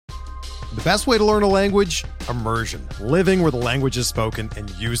The best way to learn a language? Immersion. Living where the language is spoken and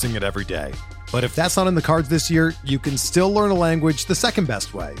using it every day. But if that's not in the cards this year, you can still learn a language the second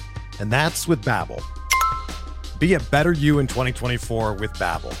best way, and that's with Babbel. Be a better you in 2024 with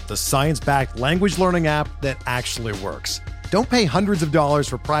Babbel, the science-backed language learning app that actually works. Don't pay hundreds of dollars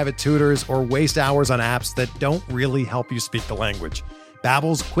for private tutors or waste hours on apps that don't really help you speak the language.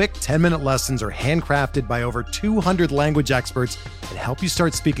 Babbel's quick 10-minute lessons are handcrafted by over 200 language experts and help you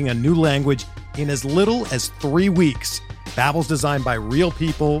start speaking a new language in as little as 3 weeks. Babbel's designed by real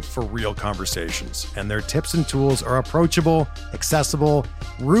people for real conversations, and their tips and tools are approachable, accessible,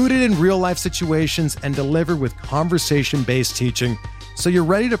 rooted in real-life situations, and delivered with conversation-based teaching, so you're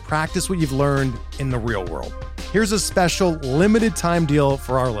ready to practice what you've learned in the real world. Here's a special limited-time deal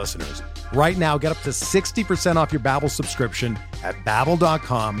for our listeners. Right now, get up to 60% off your Babbel subscription at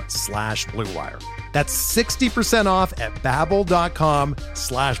babbel.com/Blue Wire. That's 60% off at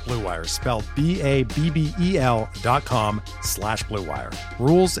babbel.com/Blue Wire, spelled BABBEL.com/Blue Wire.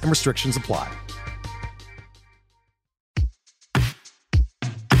 Rules and restrictions apply.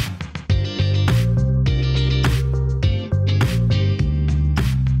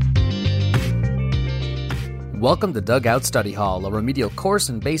 Welcome to Dugout Study Hall, a remedial course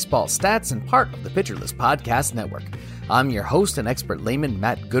in baseball stats and part of the Pitcher List Podcast Network. I'm your host and expert layman,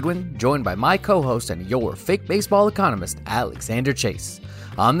 Matt Goodwin, joined by my co-host and your fake baseball economist, Alexander Chase.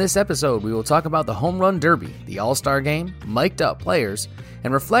 On this episode, we will talk about the Home Run Derby, the All-Star Game, mic'd up players,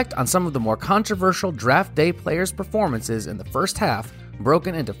 and reflect on some of the more controversial draft day players' performances in the first half,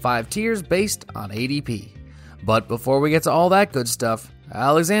 broken into 5 tiers based on ADP. But before we get to all that good stuff,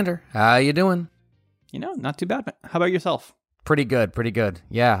 Alexander, how you doing? You know, not too bad. How about yourself? Pretty good.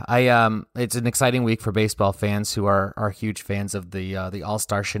 Yeah, it's an exciting week for baseball fans who are huge fans of the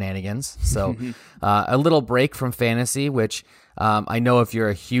All-Star shenanigans. So a little break from fantasy, which I know if you're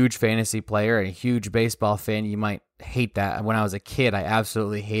a huge fantasy player and a huge baseball fan, you might hate that. When I was a kid, I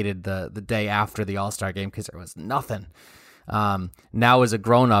absolutely hated the day after the All-Star game because there was nothing. Now as a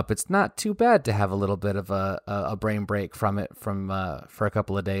grown-up, it's not too bad to have a little bit of a brain break from it for a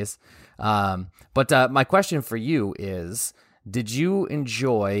couple of days. But my question for you is, did you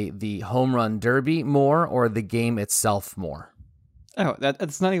enjoy the Home Run Derby more or the game itself more? Oh,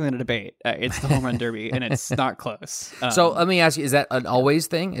 that's not even a debate. It's the Home Run Derby, and it's not close. So let me ask you, is that an always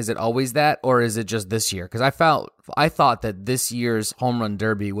thing? Is it always that, or is it just this year? Because I thought that this year's Home Run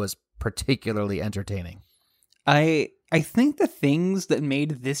Derby was particularly entertaining. I think the things that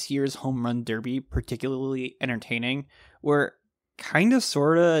made this year's Home Run Derby particularly entertaining were kind of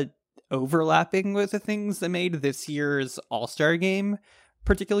sort of overlapping with the things that made this year's All-Star Game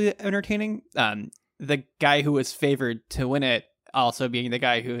particularly entertaining. The guy who was favored to win it also being the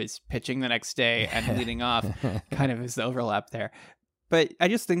guy who is pitching the next day and leading off kind of is the overlap there. But I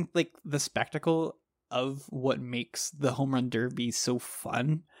just think like the spectacle of what makes the Home Run Derby so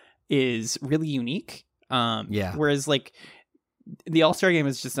fun is really unique. Whereas like the All-Star Game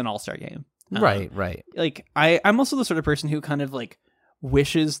is just an All-Star game. Right. Like I'm also the sort of person who kind of like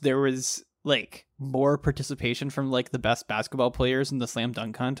wishes there was like more participation from like the best basketball players in the slam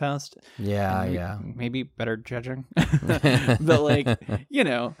dunk contest. Yeah. Maybe better judging. But like, you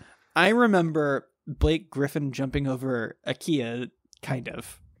know, I remember Blake Griffin jumping over Akia, kind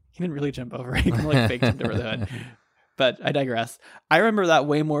of. He didn't really jump over. He kind of like fake jumped over the hood. But I digress. I remember that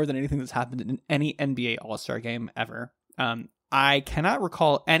way more than anything that's happened in any NBA All-Star game ever. I cannot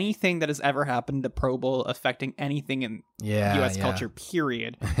recall anything that has ever happened to Pro Bowl affecting anything in U.S. culture,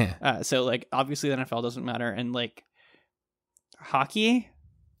 period. So, like, obviously the NFL doesn't matter. And, like, hockey,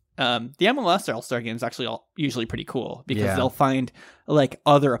 the MLS All-Star game is actually usually pretty cool because they'll find, like,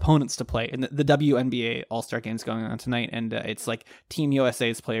 other opponents to play. And the WNBA All-Star game is going on tonight, and it's, like, Team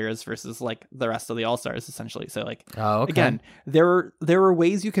USA's players versus, like, the rest of the All-Stars, essentially. So, like, again, there are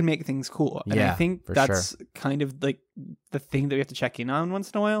ways you can make things cool. And I think that's kind of, like, the thing that we have to check in on once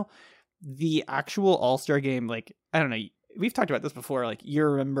in a while. The actual All-Star game, like, I don't know, we've talked about this before, like, you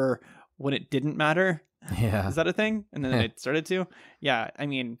remember when it didn't matter? Yeah. Is that a thing? And then it started to? Yeah, I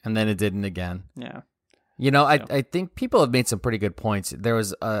mean... And then it didn't again. Yeah. You know, I think people have made some pretty good points. There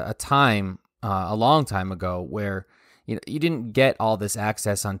was a time, a long time ago, where you didn't get all this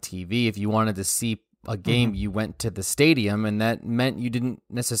access on TV. If you wanted to see a game, you went to the stadium, and that meant you didn't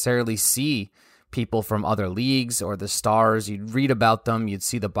necessarily see people from other leagues or the stars. You'd read about them, you'd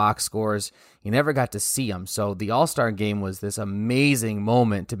see the box scores. You never got to see them. So the All-Star game was this amazing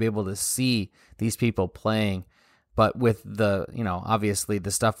moment to be able to see these people playing. But with the, obviously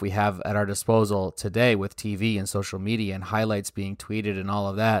the stuff we have at our disposal today with TV and social media and highlights being tweeted and all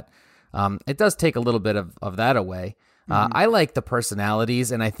of that, it does take a little bit of that away. I like the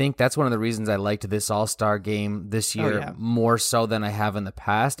personalities, and I think that's one of the reasons I liked this All-Star game this year more so than I have in the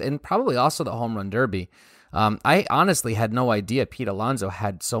past, and probably also the Home Run Derby. I honestly had no idea Pete Alonso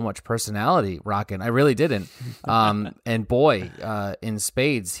had so much personality, Rockin'. I really didn't. And boy, in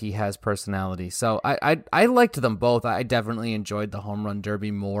spades, he has personality. So I liked them both. I definitely enjoyed the Home Run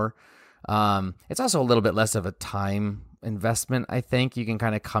Derby more. It's also a little bit less of a time investment. I think you can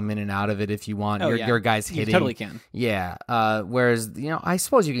kind of come in and out of it if you want. Your guys hitting, you totally can. Yeah. Whereas I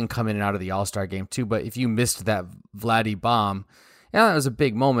suppose you can come in and out of the All-Star game too. But if you missed that Vladdy bomb, that was a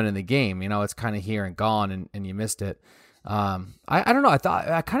big moment in the game. It's kind of here and gone, and you missed it. I don't know.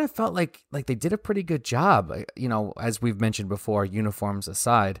 I kind of felt like they did a pretty good job. As we've mentioned before, uniforms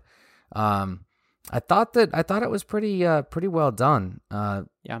aside. I thought it was pretty well done.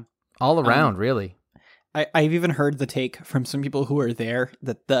 All around, really. I've even heard the take from some people who were there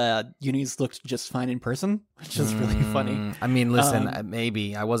that the unis looked just fine in person, which is really funny. I mean, listen,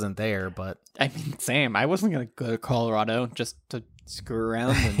 maybe I wasn't there, but I mean, same. I wasn't going to go to Colorado just to screw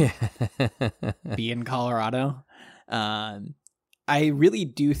around and be in Colorado. I really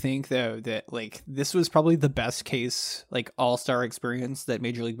do think, though, that this was probably the best case all-star experience that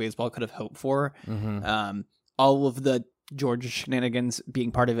Major League Baseball could have hoped for. Mm-hmm. All of the Georgia shenanigans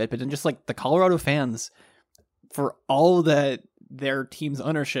being part of it, but then just the Colorado fans, for all that their team's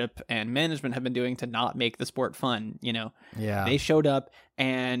ownership and management have been doing to not make the sport fun, they showed up,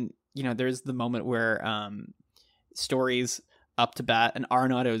 and there's the moment where Story's up to bat and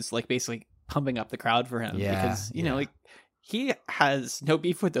Arenado's basically pumping up the crowd for him because he has no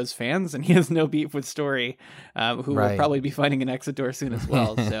beef with those fans, and he has no beef with Story, who will probably be finding an exit door soon as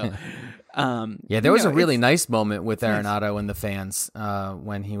well. So, there was a really nice moment with Arenado and the fans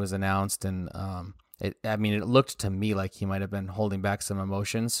when he was announced, and it looked to me like he might have been holding back some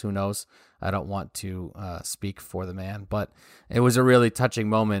emotions. Who knows? I don't want to speak for the man, but it was a really touching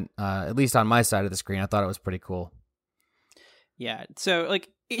moment, at least on my side of the screen. I thought it was pretty cool. Yeah, so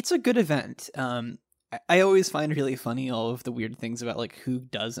it's a good event. I always find really funny all of the weird things about who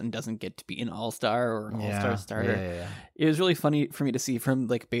does and doesn't get to be an all-star or an all-star starter. Yeah. It was really funny for me to see from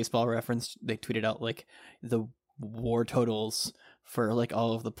Baseball Reference. They tweeted out the WAR totals for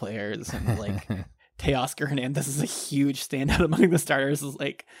all of the players, and Teoscar Hernandez is a huge standout among the starters. Is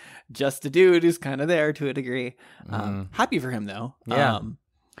just a dude who's kind of there to a degree. Happy for him though. Yeah.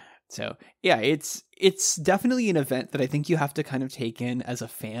 So yeah, it's definitely an event that I think you have to kind of take in as a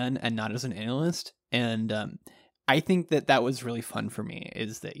fan and not as an analyst. And I think that was really fun for me,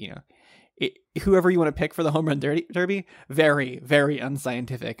 is that, whoever you want to pick for the Home Run Derby, very, very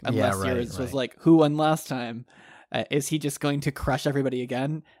unscientific, unless yours was who won last time? Is he just going to crush everybody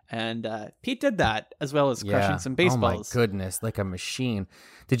again? And Pete did that, as well as crushing some baseballs. Oh my goodness, like a machine.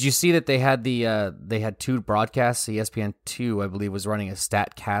 Did you see that they had two broadcasts? ESPN2, I believe, was running a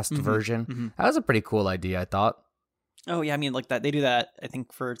StatCast version. Mm-hmm. That was a pretty cool idea, I thought. Oh yeah, I mean, that they do that, I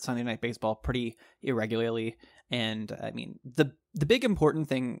think, for Sunday Night Baseball pretty irregularly. And I mean, the big important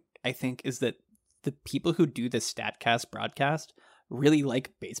thing, I think, is that the people who do the StatCast broadcast really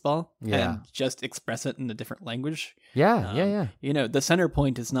like baseball and just express it in a different language. Yeah. The center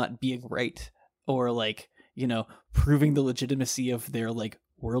point is not being right or proving the legitimacy of their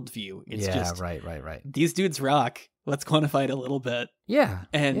worldview. It's just right. These dudes rock. Let's quantify it a little bit. Yeah.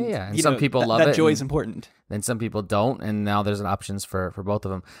 And some people love that it. That joy is important. And some people don't. And now there's options for both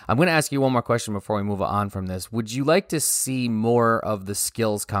of them. I'm going to ask you one more question before we move on from this. Would you like to see more of the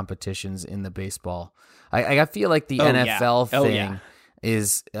skills competitions in the baseball? I feel like the NFL thing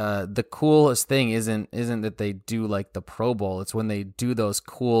is the coolest thing isn't that they do the Pro Bowl. It's when they do those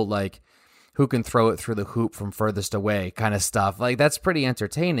cool who can throw it through the hoop from furthest away kind of stuff. That's pretty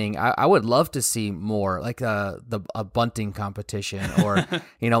entertaining. I would love to see more a bunting competition or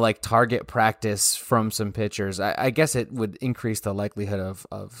target practice from some pitchers. I guess it would increase the likelihood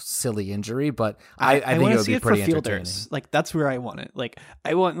of silly injury, but I think it would be pretty entertaining. That's where I want it.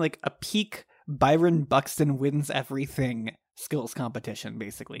 I want a peak Byron Buxton wins everything skills competition,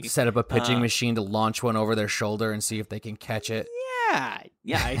 basically. Set up a pitching machine to launch one over their shoulder and see if they can catch it.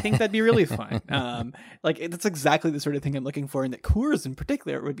 Yeah, I think that'd be really fun. That's exactly the sort of thing I'm looking for, and that Coors in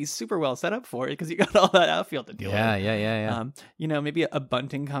particular would be super well set up for it because you got all that outfield to deal with. Yeah. Maybe a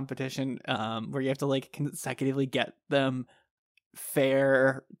bunting competition where you have to consecutively get them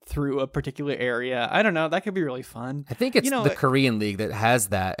fair through a particular area. I don't know. That could be really fun. I think it's the Korean League that has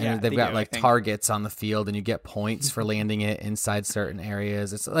that, and they've got targets on the field, and you get points for landing it inside certain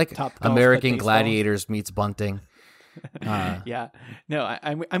areas. It's like Top American Gladiators meets bunting. I'm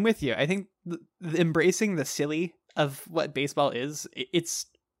with you. I think embracing the silly of what baseball is, it's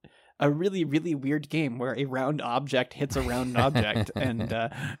a really, really weird game where a round object hits a round object, and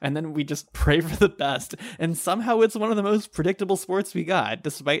then we just pray for the best. And somehow it's one of the most predictable sports we got,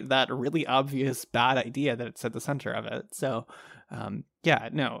 despite that really obvious bad idea that it's at the center of it. So,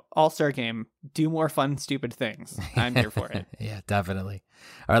 All-Star Game, do more fun, stupid things. I'm here for it. Yeah, definitely.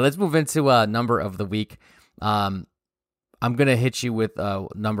 All right, let's move into number of the week. I'm going to hit you with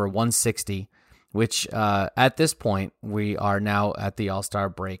number 160, which at this point, we are now at the All-Star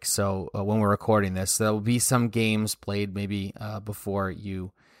break. So when we're recording this, there will be some games played maybe before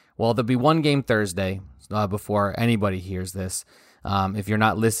you... Well, there'll be one game Thursday before anybody hears this. If you're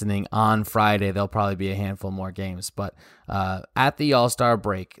not listening on Friday, there'll probably be a handful more games. But at the All-Star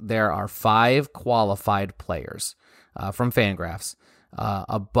break, there are 5 qualified players from Fangraphs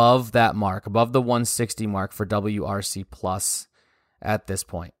above that mark, above the 160 mark for WRC Plus at this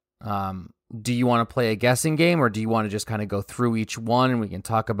point. Do you want to play a guessing game, or do you want to just kind of go through each one and we can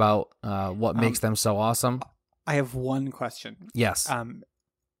talk about what makes them so awesome? I have one question. Yes.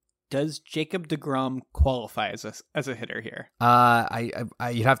 Does Jacob deGrom qualify as a hitter here?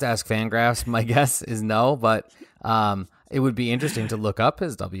 You'd have to ask Fangraphs. My guess is no, but it would be interesting to look up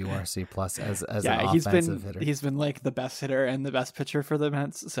his WRC Plus as an offensive hitter. He's been like the best hitter and the best pitcher for the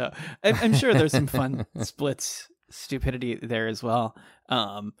Mets, so I'm sure there's some fun splits stupidity there as well.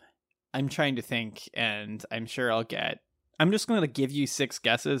 I'm trying to think, and I'm sure I'm just going to give you 6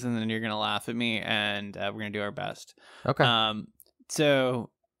 guesses, and then you're going to laugh at me, and we're going to do our best. Okay.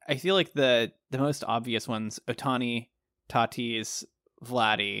 So I feel like the most obvious ones: Ohtani, Tatis,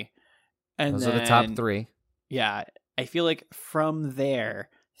 Vladdy, and those are the top 3. Yeah, I feel like from there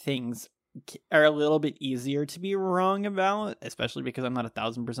things are a little bit easier to be wrong about, especially because I'm not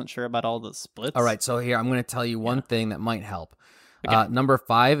 1,000% sure about all the splits. All right, so here I'm going to tell you one thing that might help. Okay. Number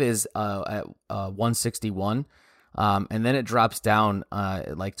 5 is at 161, and then it drops down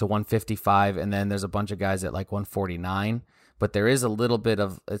like to 155, and then there's a bunch of guys at like 149. But there is a little bit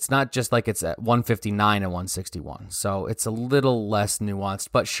of, it's not just like it's at 159 and 161. So it's a little less nuanced,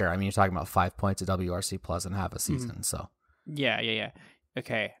 but sure. I mean, you're talking about 5 points at WRC Plus and half a season. So yeah.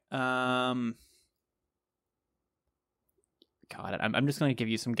 Okay. God, I'm just going to give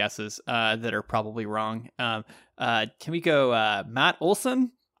you some guesses that are probably wrong. Can we go Matt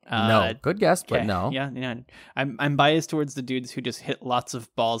Olson? No, good guess, but okay. no. Yeah. I'm biased towards the dudes who just hit lots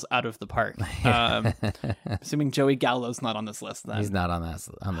of balls out of the park. Assuming Joey Gallo's not on this list, then he's not on this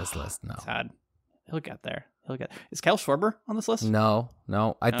list. No, sad. He'll get there. Is Kyle Schwarber on this list? No.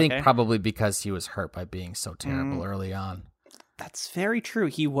 I think probably because he was hurt by being so terrible early on. That's very true.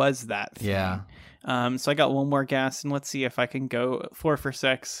 He was that thing. Yeah. So I got one more guess, and let's see if I can go 4 for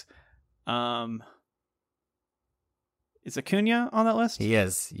 6. Is Acuna on that list? He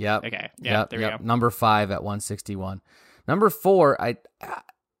is. Yep. Okay. Yeah. There we go. Number 5 at 161. Number 4, I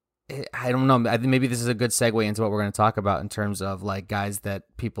don't know. I think maybe this is a good segue into what we're going to talk about in terms of like guys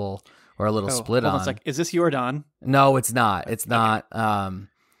that people are a little split on. Is this Jordan? No, it's not. It's not.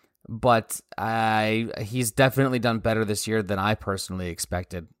 But he's definitely done better this year than I personally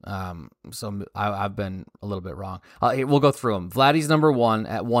expected. So I've been a little bit wrong. We'll go through them. Vladdy's number 1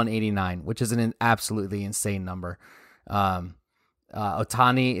 at 189, which is an absolutely insane number.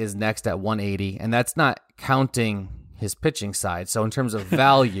 Ohtani is next at 180, and that's not counting his pitching side. So in terms of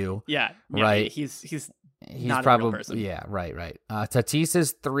value, right? He's not probably a real person. Right. Tatis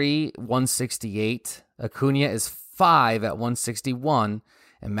is 3, 168. Acuna is 5 at 161,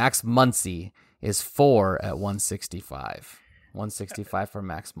 and Max Muncy is 4 at 165. 165 for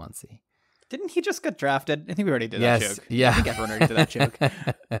Max Muncy. Didn't he just get drafted? I think we already did that joke. Yeah. I think everyone already did that joke.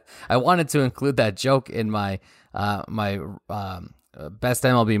 I wanted to include that joke in my best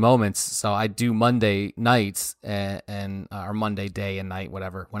MLB moments. So I do Monday nights and or Monday day and night,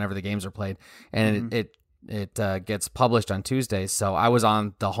 whenever the games are played, and it gets published on Tuesdays. So I was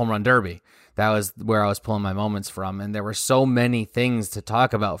on the Home Run Derby. That was where I was pulling my moments from, and there were so many things to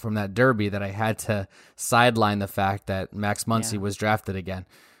talk about from that Derby that I had to sideline the fact that Max Muncy was drafted again.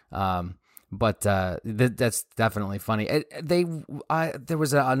 But that's definitely funny. There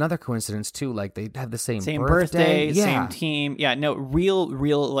was another coincidence too. Like they had the same birthday, same team. Yeah, no,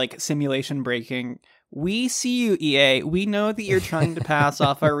 real like simulation breaking. We see you, EA. We know that you're trying to pass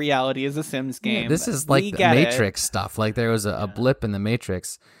off our reality as a Sims game. Yeah, this is like the Matrix stuff. Like there was a blip in the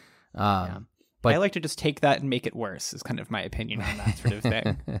Matrix. But I like to just take that and make it worse. Is kind of my opinion on that sort of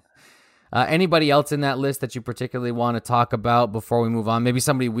thing. Anybody else in that list that you particularly want to talk about before we move on? Maybe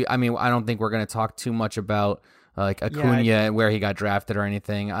somebody. I don't think we're going to talk too much about like Acuna and where he got drafted or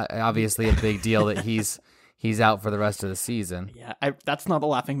anything. Obviously, a big deal that he's out for the rest of the season. Yeah, that's not a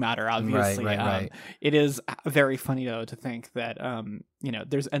laughing matter. Obviously, right. It is very funny though to think that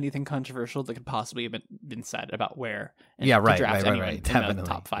there's anything controversial that could possibly have been said about where. Right. Definitely. In the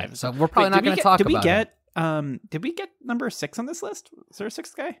top 5. So we're probably not going to talk about it. Did we get number 6 on this list? Is there a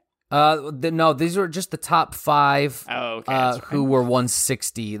 6th guy? No, these were just the top 5 who were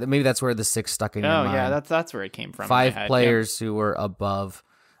 160. Maybe that's where the 6 stuck in your mind. Oh, yeah, that's where it came from. 5 players who were above.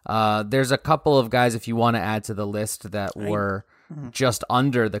 There's a couple of guys, if you want to add to the list, that were just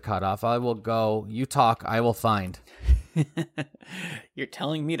under the cutoff. I will go. You talk, I will find. You're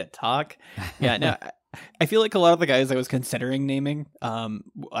telling me to talk? Yeah, no, I feel like a lot of the guys I was considering naming,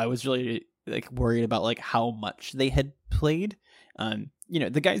 I was really worried about how much they had played.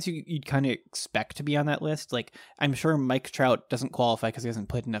 The guys you'd kind of expect to be on that list, I'm sure Mike Trout doesn't qualify because he hasn't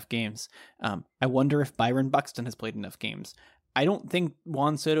played enough games. I wonder if Byron Buxton has played enough games. I don't think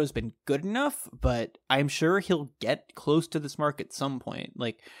Juan Soto's been good enough, but I'm sure he'll get close to this mark at some point.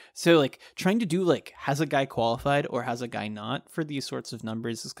 Trying to do has a guy qualified or has a guy not for these sorts of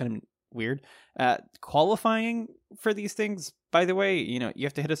numbers is kind of weird. Qualifying for these things, by the way, you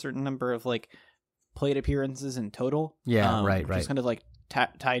have to hit a certain number of plate appearances in total. Yeah, right. Which is kind of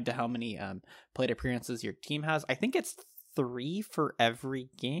tied to how many plate appearances your team has. I think it's 3 for every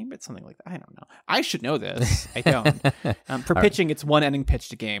game. It's something like that. I don't know. I should know this. I don't. For pitching, it's 1 inning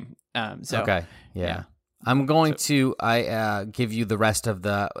pitched a game. Okay. Yeah. I'm going to give you the rest of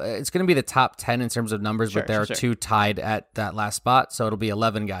it's going to be the top 10 in terms of numbers, but there are 2 tied at that last spot, so it'll be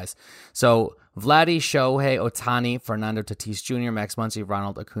 11 guys. So Vladdy, Shohei, Ohtani, Fernando Tatis Jr., Max Muncy,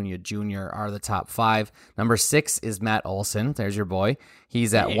 Ronald Acuna Jr. are the top 5. Number 6 is Matt Olson. There's your boy.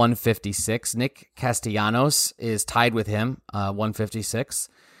 He's at 156. Nick Castellanos is tied with him, 156.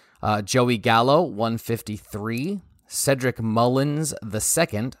 Joey Gallo, 153. Cedric Mullins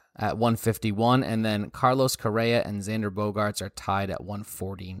II at 151, and then Carlos Correa and Xander Bogaerts are tied at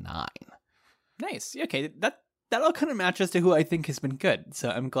 149. Nice. Okay, that all kind of matches to who I think has been good. So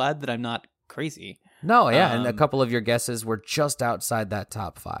I'm glad that I'm not crazy. No, yeah, and a couple of your guesses were just outside that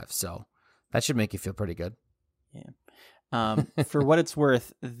top 5, so that should make you feel pretty good. Yeah. For what it's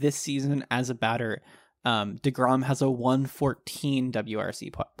worth, this season as a batter, DeGrom has a 114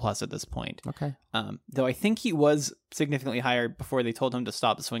 WRC plus at this point. Okay. Though I think he was significantly higher before they told him to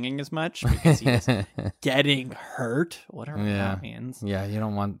stop swinging as much because he was getting hurt, whatever that means. Yeah, you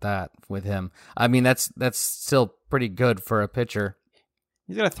don't want that with him. I mean, that's still pretty good for a pitcher.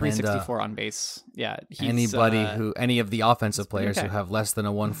 He's got a 364 on base. Yeah. Any of the offensive players who have less than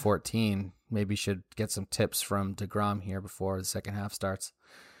a 114 maybe should get some tips from DeGrom here before the second half starts.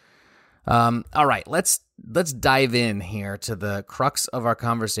 All right, let's dive in here to the crux of our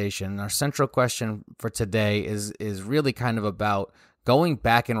conversation. Our central question for today is really kind of about going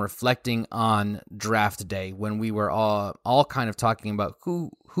back and reflecting on draft day when we were all kind of talking about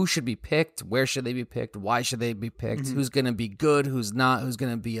who should be picked, where should they be picked, why should they be picked, who's going to be good, who's not, who's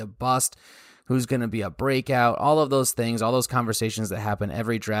going to be a bust, who's going to be a breakout, all of those things, all those conversations that happen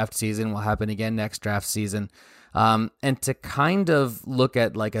every draft season will happen again next draft season. And to kind of look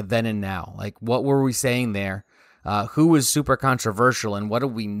at a then and now, what were we saying there? Who was super controversial and what do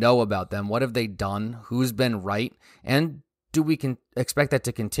we know about them? What have they done? Who's been right? And do we expect that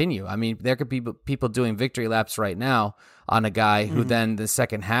to continue? I mean, there could be people doing victory laps right now on a guy who then the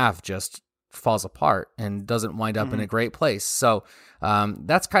second half just falls apart and doesn't wind up in a great place. So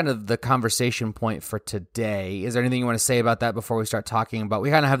that's kind of the conversation point for today. Is there anything you want to say about that before we start talking about? We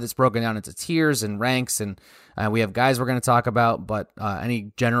kind of have this broken down into tiers and ranks, and we have guys we're going to talk about, but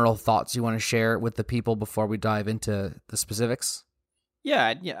any general thoughts you want to share with the people before we dive into the specifics?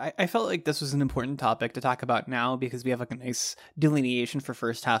 Yeah. I felt like this was an important topic to talk about now because we have a nice delineation for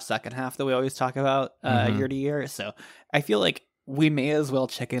first half, second half that we always talk about year to year. So I feel like we may as well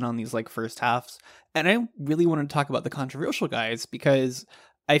check in on these first halves. And I really want to talk about the controversial guys because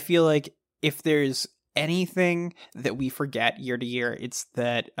I feel like if there's anything that we forget year to year, it's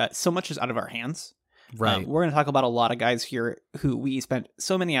that so much is out of our hands. Right. We're going to talk about a lot of guys here who we spent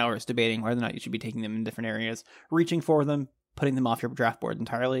so many hours debating whether or not you should be taking them in different areas, reaching for them, putting them off your draft board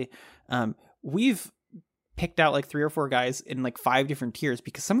entirely. We've picked out 3 or 4 guys in 5 different tiers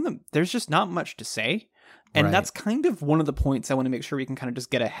because some of them, there's just not much to say. And that's kind of one of the points I want to make sure we can kind of just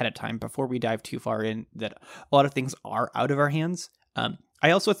get ahead of time before we dive too far in, that a lot of things are out of our hands.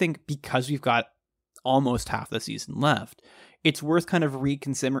 I also think because we've got almost half the season left, it's worth kind of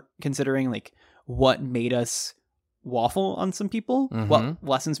considering what made us waffle on some people, what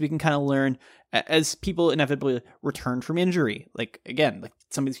lessons we can kind of learn as people inevitably return from injury.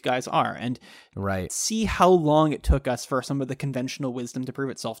 Some of these guys are, and see how long it took us for some of the conventional wisdom to prove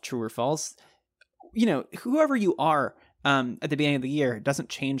itself true or false. Whoever you are, at the beginning of the year, it doesn't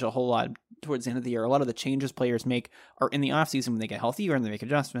change a whole lot towards the end of the year. A lot of the changes players make are in the offseason when they get healthy or when they make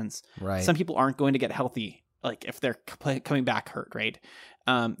adjustments. Right. Some people aren't going to get healthy, like if they're coming back hurt, right?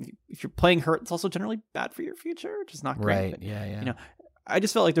 If you're playing hurt, it's also generally bad for your future, which is not great. Right. But, Yeah. I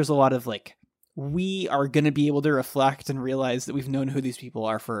just felt like there's a lot of like, we are going to be able to reflect and realize that we've known who these people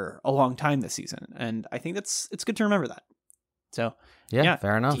are for a long time this season. And I think it's good to remember that. So Yeah,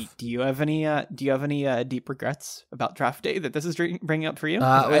 fair enough. Do you have any deep regrets about draft day that this is bringing up for you?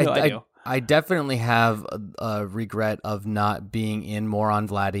 I do. I definitely have a regret of not being in more on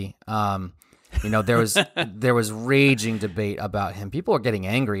Vladdy. There was raging debate about him. People are getting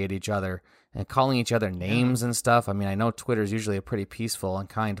angry at each other and calling each other names and stuff. I mean, I know Twitter is usually a pretty peaceful and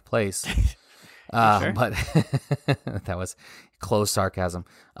kind place, Sure? but that was close sarcasm.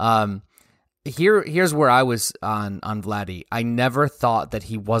 Here's where I was on Vladdy. I never thought that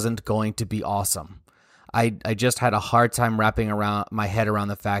he wasn't going to be awesome. I just had a hard time wrapping around my head around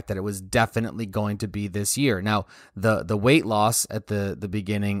the fact that it was definitely going to be this year. Now, the weight loss at the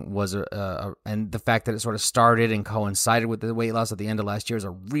beginning was and the fact that it sort of started and coincided with the weight loss at the end of last year is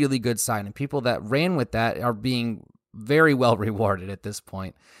a really good sign. And people that ran with that are being very well rewarded at this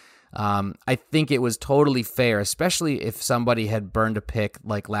point. I think it was totally fair, especially if somebody had burned a pick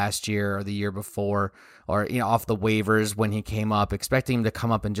like last year or the year before, or off the waivers when he came up, expecting him to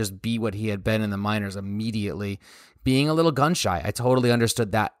come up and just be what he had been in the minors immediately, being a little gun shy. I totally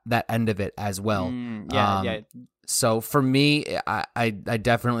understood that end of it as well. Yeah. So for me, I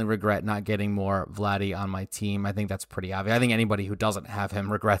definitely regret not getting more Vladdy on my team. I think that's pretty obvious. I think anybody who doesn't have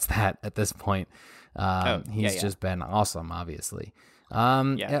him regrets that at this point. He's just been awesome, obviously.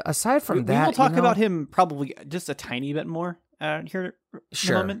 Aside from that, we will talk about him probably just a tiny bit more here in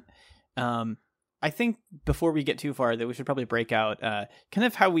a moment. I think before we get too far, that we should probably break out kind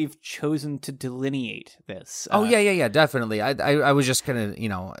of how we've chosen to delineate this. Yeah, definitely. I was just kind of,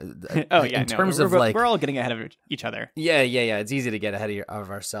 in terms of like, we're all getting ahead of each other. Yeah. It's easy to get ahead of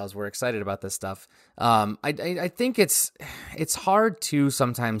ourselves. We're excited about this stuff. I think it's hard to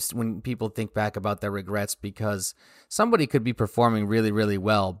sometimes when people think back about their regrets, because somebody could be performing really, really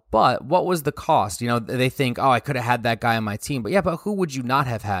well, but what was the cost? They think, I could have had that guy on my team, but who would you not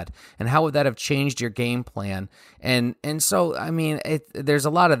have had? And how would that have changed your game plan? And so, I mean, there's a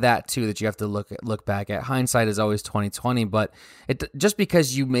lot of that too that you have to look back at. Hindsight is always 20/20, but just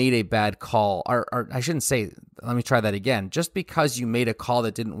because you made a bad call, or I shouldn't say, let me try that again. Just because you made a call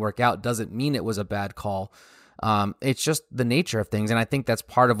that didn't work out doesn't mean it was a bad call. It's just the nature of things. And I think that's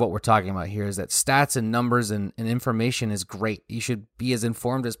part of what we're talking about here, is that stats and numbers and information is great. You should be as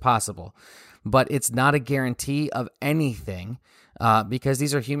informed as possible, but it's not a guarantee of anything, because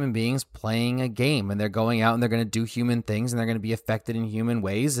these are human beings playing a game, and they're going out and they're going to do human things, and they're going to be affected in human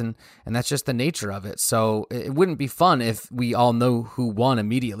ways. And that's just the nature of it. So it wouldn't be fun if we all know who won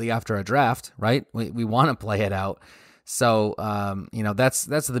immediately after a draft, right? We want to play it out. So, that's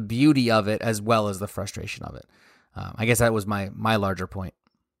the beauty of it as well as the frustration of it. I guess that was my larger point.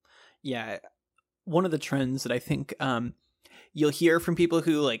 Yeah. One of the trends that I think you'll hear from people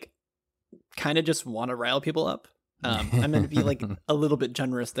who like kind of just want to rile people up. I'm going to be like a little bit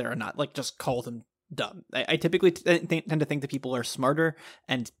generous there and not like just call them dumb. I typically tend to think that people are smarter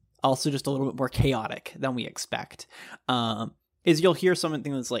and also just a little bit more chaotic than we expect. Is you'll hear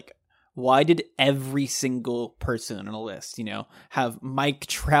something that's like, why did every single person on a list, have Mike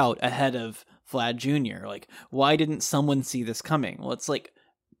Trout ahead of Vlad Jr.? Like, why didn't someone see this coming? Well, it's like,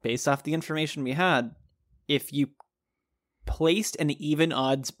 based off the information we had, if you placed an even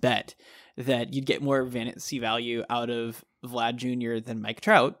odds bet that you'd get more fantasy value out of Vlad Jr. than Mike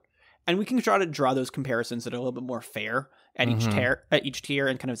Trout, and we can try to draw those comparisons that are a little bit more fair at each tier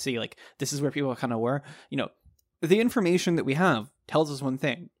and kind of see, like, this is where people kind of were. The information that we have tells us one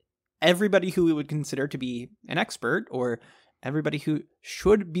thing. Everybody who we would consider to be an expert, or everybody who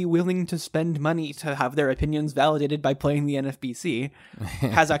should be willing to spend money to have their opinions validated by playing the NFBC,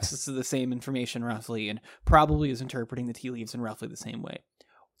 has access to the same information roughly, and probably is interpreting the tea leaves in roughly the same way.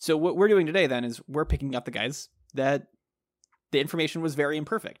 So what we're doing today then is we're picking up the guys that the information was very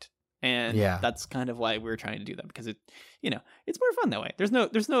imperfect. And that's kind of why we're trying to do that, because it's more fun that way.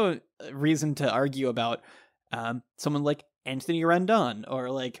 There's no reason to argue about someone like Anthony Rendon or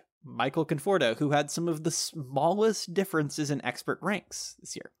like Michael Conforto, who had some of the smallest differences in expert ranks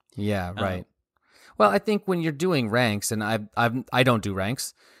this year. Yeah, right. Well, I think when you're doing ranks, and I don't do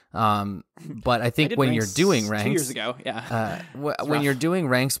ranks, but I think when you're doing ranks 2 years ago, when you're doing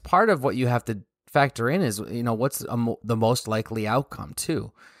ranks, part of what you have to factor in is what's the most likely outcome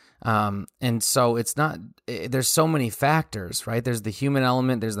too. And so it's not, there's so many factors, right? There's the human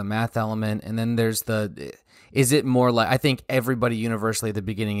element, there's the math element, and then there's is it more like, I think everybody universally at the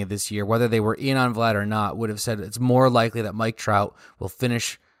beginning of this year, whether they were in on Vlad or not, would have said it's more likely that Mike Trout will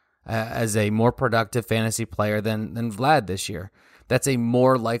finish as a more productive fantasy player than Vlad this year. That's a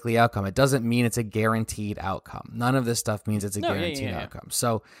more likely outcome. It doesn't mean it's a guaranteed outcome. None of this stuff means it's a guaranteed outcome.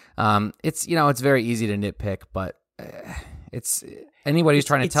 So it's, it's very easy to nitpick, but it's anybody who's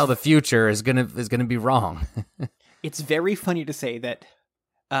trying to tell the future is gonna be wrong. It's very funny to say that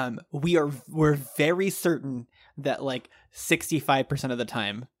we're very certain that like 65% of the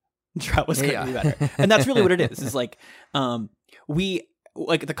time Trout was going to be better, and that's really what it is. Is like we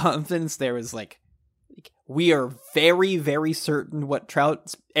like the confidence there is like we are very, very certain what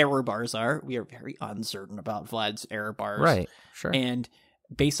Trout's error bars are. We are very uncertain about Vlad's error bars. Right. Sure. And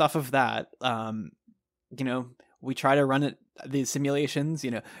based off of that, we try to run the simulations.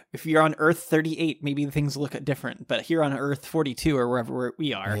 If you're on Earth 38, maybe things look different. But here on Earth 42 or wherever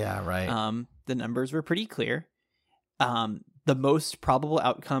we are, the numbers were pretty clear. The most probable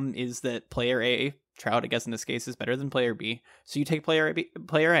outcome is that player A, Trout, I guess in this case, is better than player B. So you take player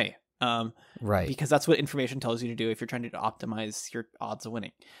A. Right. Because that's what information tells you to do if you're trying to optimize your odds of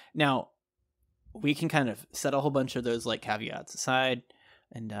winning. Now, we can kind of set a whole bunch of those like caveats aside.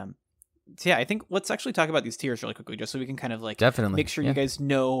 And I think let's actually talk about these tiers really quickly, just so we can kind of like definitely make sure you guys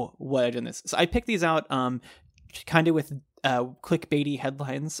know what I did in this. So I picked these out kind of with clickbaity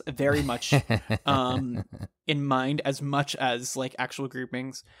headlines, very much in mind, as much as like actual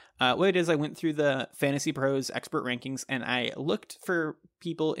groupings. What it is, I went through the Fantasy Pros expert rankings and I looked for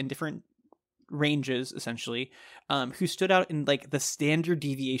people in different ranges, essentially, who stood out in like the standard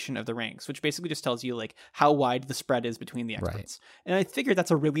deviation of the ranks, which basically just tells you like how wide the spread is between the experts. Right. And I figured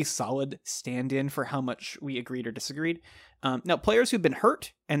that's a really solid stand-in for how much we agreed or disagreed. Now, players who've been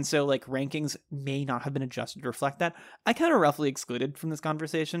hurt, and so like rankings may not have been adjusted to reflect that, I kind of roughly excluded from this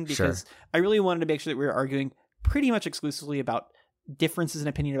conversation because I really wanted to make sure that we were arguing pretty much exclusively about differences in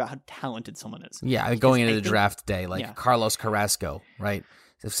opinion about how talented someone is. Yeah, because going into the draft day, like Carlos Carrasco, right?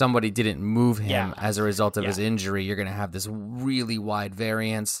 If somebody didn't move him as a result of his injury, you're going to have this really wide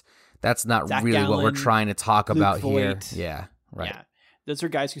variance. That's not Zach really Gallen, what we're trying to talk Luke about Voigt. Here. Yeah, right. Yeah. Those are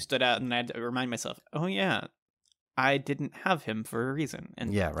guys who stood out, and I had to remind myself, oh yeah, I didn't have him for a reason.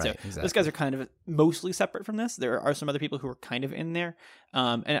 And yeah, right. So exactly. Those guys are kind of mostly separate from this. There are some other people who are kind of in there.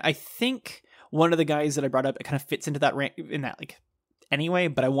 And I think one of the guys that I brought up, it kind of fits into that rank in that like anyway,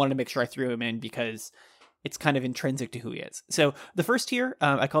 but I wanted to make sure I threw him in because it's kind of intrinsic to who he is. So the first tier,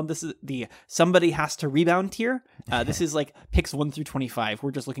 I called this the somebody has to rebound tier. This is like picks 1 through 25.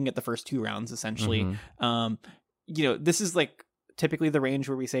 We're just looking at the first 2 rounds, essentially. Mm-hmm. This is like typically the range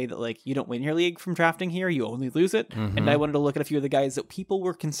where we say that like you don't win your league from drafting here, you only lose it. Mm-hmm. And I wanted to look at a few of the guys that people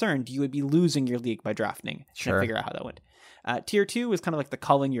were concerned you would be losing your league by drafting. Sure. Figure out how that went. Tier 2 was kind of like the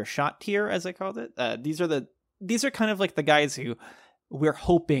calling your shot tier, as I called it. These are kind of like the guys who we're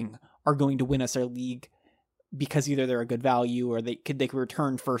hoping are going to win us our league because either they're a good value or they could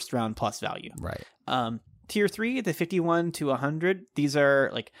return first round plus value. Right. Tier 3, the 51 to 100, these are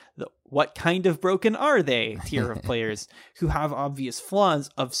like the what kind of broken are they tier of players who have obvious flaws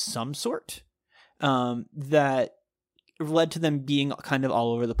of some sort that led to them being kind of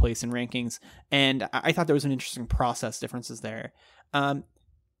all over the place in rankings. And I thought there was an interesting process differences there.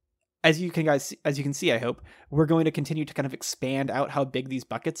 As you can see, I hope we're going to continue to kind of expand out how big these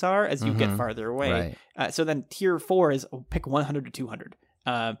buckets are as you get farther away. Right. So then tier 4 is pick 100 to 200.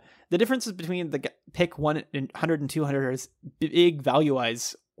 The differences between the pick 100 and 200 is big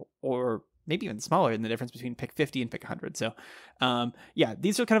value-wise, or maybe even smaller than the difference between pick 50 and pick 100. So,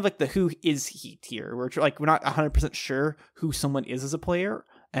 these are kind of like the who is he tier. We're not 100% sure who someone is as a player,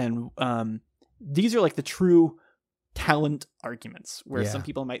 and these are like the true talent arguments where some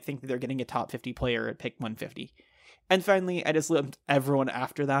people might think that they're getting a top 50 player at pick 150. And finally, I just lumped everyone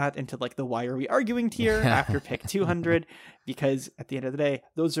after that into like the why are we arguing tier after pick 200, because at the end of the day,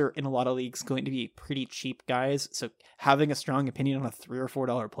 those are in a lot of leagues going to be pretty cheap guys. So having a strong opinion on a $3 or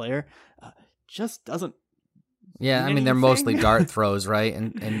 $4 player just doesn't. Yeah, I mean, they're mostly dart throws, right?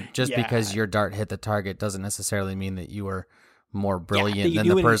 And just because your dart hit the target doesn't necessarily mean that you were more brilliant than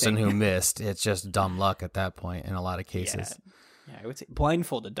the person who missed. It's just dumb luck at that point in a lot of cases. Yeah, I would say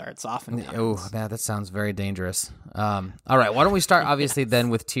blindfolded darts often. Oh, that sounds very dangerous. All right, why don't we start obviously then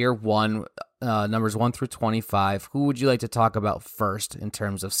with tier 1, numbers 1 through 25. Who would you like to talk about first in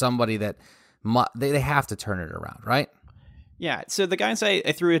terms of somebody that they have to turn it around, right? Yeah, so the guys I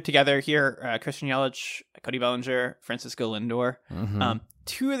threw it together here, Christian Yelich, Cody Bellinger, Francisco Lindor. Mm-hmm.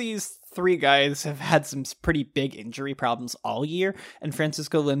 2 of these three guys have had some pretty big injury problems all year, and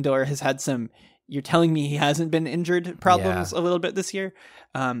Francisco Lindor has had some. You're telling me he hasn't been injured problems a little bit this year.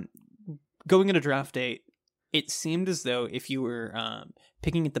 Going into draft day, it seemed as though if you were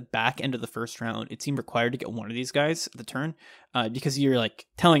picking at the back end of the first round, it seemed required to get one of these guys at the turn, because you're like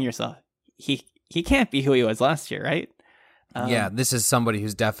telling yourself he can't be who he was last year, right? Yeah, this is somebody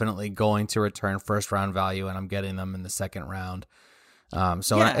who's definitely going to return first round value, and I'm getting them in the second round.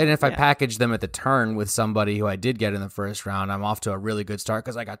 And if I package them at the turn with somebody who I did get in the first round, I'm off to a really good start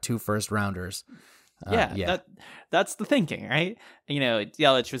because I got 2 first rounders. That's the thinking, right?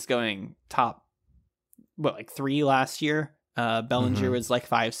 Yelich was going top, 3 last year. Bellinger was like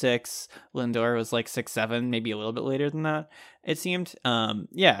 5'6", Lindor was like 6'7", maybe a little bit later than that, it seemed.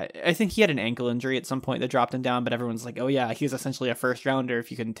 I think he had an ankle injury at some point that dropped him down, but everyone's like, oh yeah, he's essentially a first rounder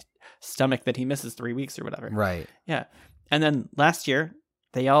if you can stomach that he misses 3 weeks or whatever. Right. Yeah. And then last year,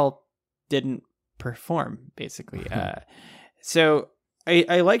 they all didn't perform, basically. So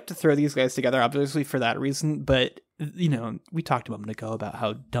I like to throw these guys together, obviously, for that reason. But, we talked a moment ago about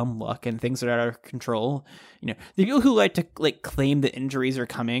how dumb luck and things are out of control. The people who like to claim that injuries are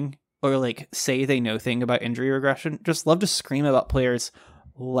coming or say they know thing about injury regression just love to scream about players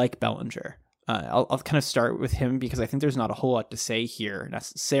like Bellinger. I'll kind of start with him because I think there's not a whole lot to say here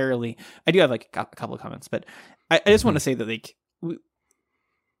necessarily. I do have a couple of comments, but I just want to say that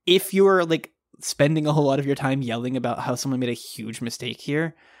if you're spending a whole lot of your time yelling about how someone made a huge mistake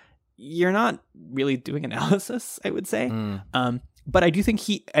here, you're not really doing analysis, I would say. But I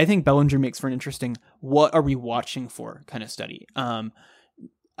think Bellinger makes for an interesting what are we watching for kind of study. A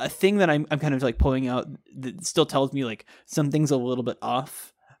thing that I'm kind of pulling out that still tells me something's a little bit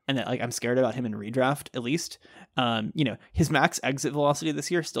off and that I'm scared about him in redraft at least. His max exit velocity this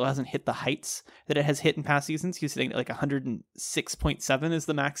year still hasn't hit the heights that it has hit in past seasons. He's sitting at 106.7 is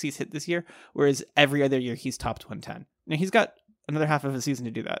the max he's hit this year, whereas every other year he's topped 110. Now he's got another half of a season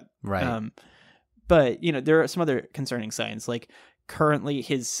to do that. Right. But there are some other concerning signs. Currently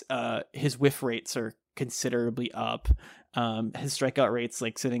his whiff rates are considerably up. His strikeout rates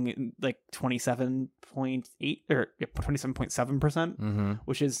sitting at 27.8 or 27.7%,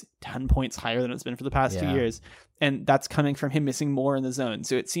 which is 10 points higher than it's been for the past 2 years. And that's coming from him missing more in the zone.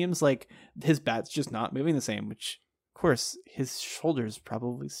 So it seems like his bat's just not moving the same, which of course his shoulder's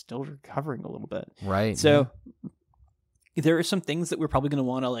probably still recovering a little bit. Right. So there are some things that we're probably going to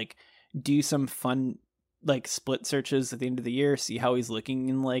want to do some fun split searches at the end of the year, see how he's looking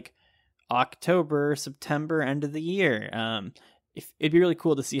in October, September, end of the year. If it'd be really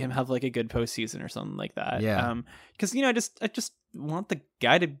cool to see him have a good postseason or something like that. Yeah. Because I just want the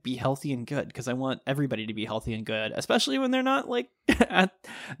guy to be healthy and good because I want everybody to be healthy and good, especially when they're not at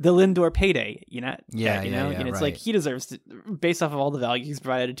the Lindor payday. And it's right. He deserves to, based off of all the value he's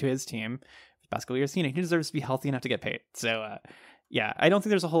provided to his team, past couple years, he deserves to be healthy enough to get paid. So I don't think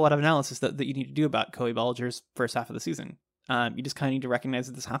there's a whole lot of analysis that you need to do about Cody Bellinger's first half of the season. You just kind of need to recognize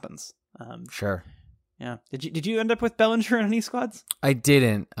that this happens. Sure. Yeah. Did you end up with Bellinger in any squads? I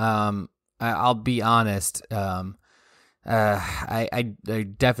didn't. I'll be honest. I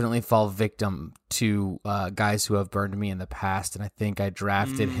definitely fall victim to guys who have burned me in the past, and I think I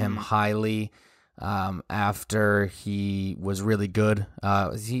drafted him highly after he was really good.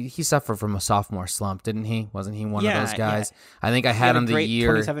 He suffered from a sophomore slump, didn't he? Wasn't he one of those guys? Yeah. I think I had him the year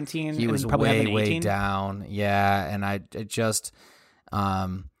 2017. He was way down. Yeah, and I just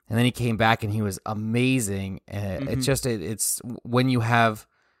and then he came back and he was amazing. It's when you have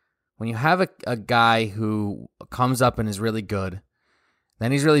a guy who comes up and is really good,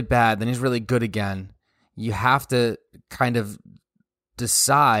 then he's really bad, then he's really good again. You have to kind of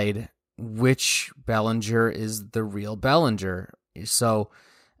decide which Bellinger is the real Bellinger. So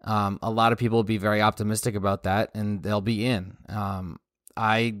a lot of people will be very optimistic about that, and they'll be in.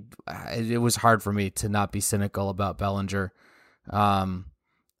 It was hard for me to not be cynical about Bellinger.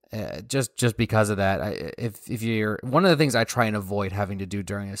 Just because of that. If you're one of the things I try and avoid having to do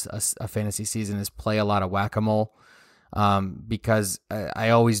during a fantasy season is play a lot of whack-a-mole, because I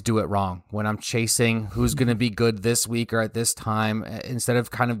always do it wrong when I'm chasing who's going to be good this week or at this time. Instead of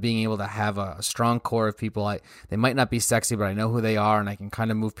kind of being able to have a strong core of people, they might not be sexy, but I know who they are, and I can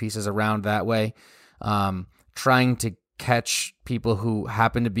kind of move pieces around that way. Trying to catch people who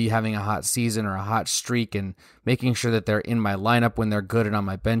happen to be having a hot season or a hot streak and making sure that they're in my lineup when they're good and on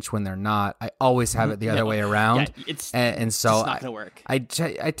my bench when they're not. I always have it the other way around. Yeah, it's so not going to work. I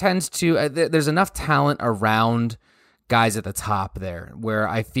tend to, there's enough talent around guys at the top there where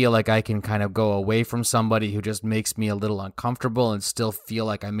I feel like I can kind of go away from somebody who just makes me a little uncomfortable and still feel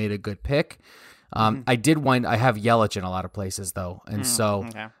like I made a good pick. I have Yelich in a lot of places though, and so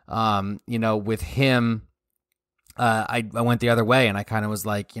with him. I went the other way, and I kind of was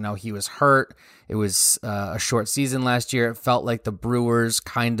like, he was hurt. It was a short season last year. It felt like the Brewers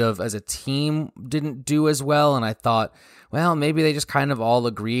kind of as a team didn't do as well, and I thought, well, maybe they just kind of all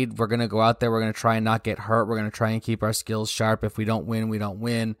agreed, we're going to go out there, we're going to try and not get hurt, we're going to try and keep our skills sharp. If we don't win, we don't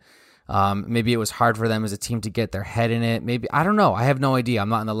win. Maybe it was hard for them as a team to get their head in it. Maybe, I don't know. I have no idea. I'm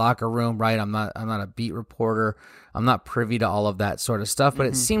not in the locker room, right? I'm not a beat reporter. I'm not privy to all of that sort of stuff, but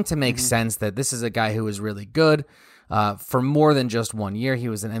it seemed to make sense that this is a guy who was really good for more than just 1 year. He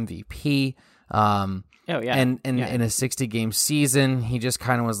was an MVP. And in a 60-game season, he just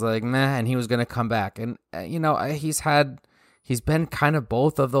kind of was like, meh, and he was going to come back. And, he's been kind of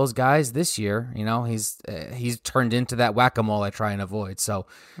both of those guys this year. He's turned into that whack-a-mole I try and avoid. So,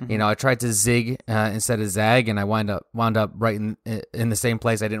 I tried to zig instead of zag, and I wound up right in the same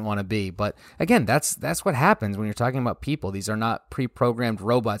place I didn't want to be. But again, that's what happens when you're talking about people. These are not pre-programmed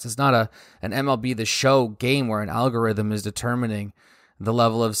robots. It's not an MLB The Show game where an algorithm is determining the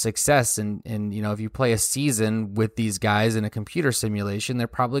level of success. And if you play a season with these guys in a computer simulation, they're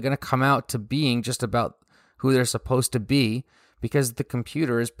probably going to come out to being just about who they're supposed to be, because the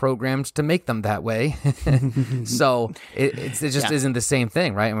computer is programmed to make them that way. So it just isn't the same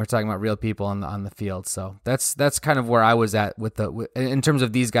thing, right? And we're talking about real people on the field. So that's kind of where I was at in terms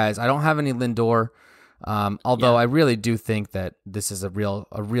of these guys. I don't have any Lindor, although I really do think that this is a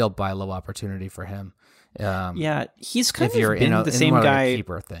real buy low opportunity for him. He's kind of been the same guy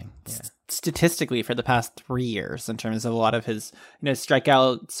keeper thing. Yeah. Statistically for the past 3 years in terms of a lot of his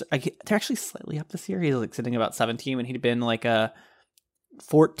strikeouts. They're actually slightly up this year. He's like sitting about 17 when he'd been like a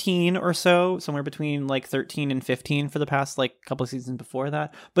 14 or so, somewhere between like 13 and 15 for the past like couple of seasons before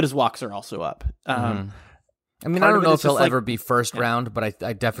that. But his walks are also up. I don't know if he'll ever be first round, but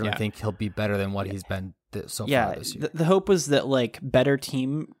I definitely think he'll be better than what he's been so far this year. The hope was that like better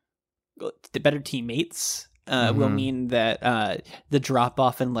teammates will mean that the drop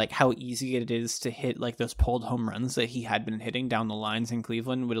off and like how easy it is to hit like those pulled home runs that he had been hitting down the lines in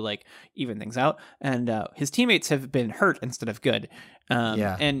Cleveland would like even things out. And his teammates have been hurt instead of good.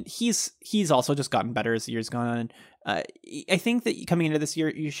 And he's also just gotten better as the years gone on. I think that coming into this year,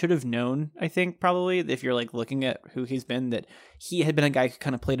 you should have known, I think probably if you're like looking at who he's been, that he had been a guy who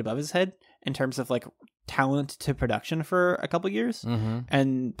kind of played above his head in terms of like talent to production for a couple years.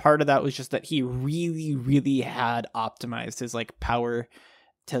 And part of that was just that he really, really had optimized his like power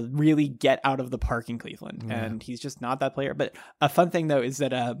to really get out of the park in Cleveland. And he's just not that player. But a fun thing though is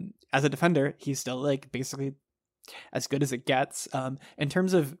that as a defender, he's still like basically as good as it gets. In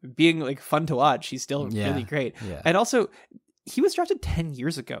terms of being like fun to watch, he's still really great. And also he was drafted 10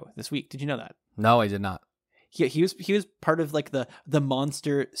 years ago this week. Did you know that? No, I did not. He was part of like the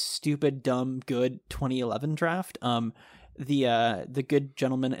monster, stupid, dumb, good 2011 draft. The good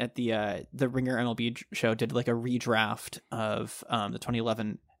gentleman at the Ringer MLB show did like a redraft of the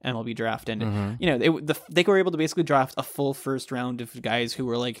 2011 MLB draft, and they were able to basically draft a full first round of guys who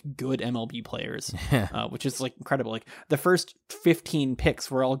were like good MLB players, which is like incredible. Like the first 15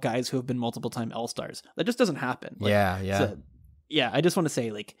 picks were all guys who have been multiple time All-Stars. That just doesn't happen. Like, I just want to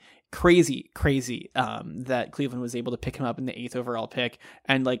say like crazy that Cleveland was able to pick him up in the 8th overall pick,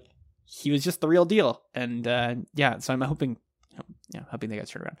 and like he was just the real deal. And so I'm hoping they got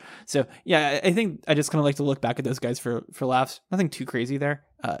turned around. So I think I just kind of like to look back at those guys for laughs. Nothing too crazy there.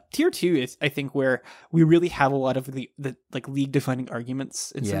 Tier 2 is I think where we really have a lot of the like league defining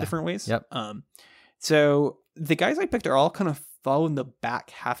arguments in some different ways. So the guys I picked are all kind of fall in the back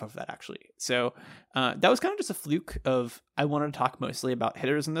half of that, actually. So that was kind of just a fluke of, I wanted to talk mostly about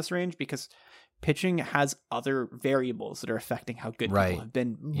hitters in this range because pitching has other variables that are affecting how good people have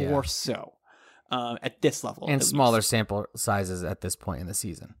been more so at this level. And smaller sample sizes at this point in the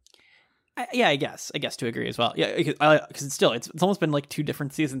season. I guess to agree as well. Yeah, because it's almost been like 2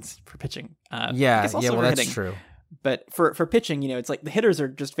 different seasons for pitching. Well, that's true. But for pitching, it's like the hitters are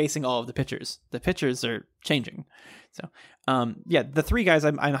just facing all of the pitchers. The pitchers are changing. So, the 3 guys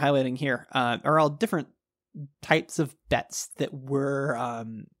I'm highlighting here are all different types of bets that were,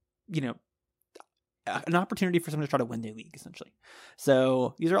 an opportunity for someone to try to win their league, essentially.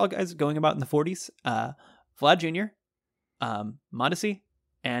 So these are all guys going about in the 40s. Vlad Jr., Mondesi,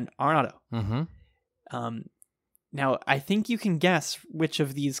 and Arenado. Now, I think you can guess which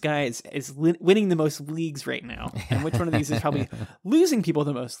of these guys is winning the most leagues right now, and which one of these is probably losing people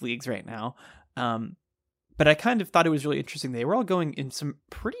the most leagues right now. But I kind of thought it was really interesting. They were all going in some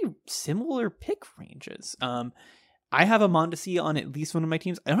pretty similar pick ranges. I have a Mondesi on at least one of my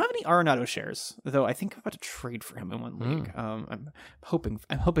teams. I don't have any Arenado shares, though. I think I'm about to trade for him in one league. I'm hoping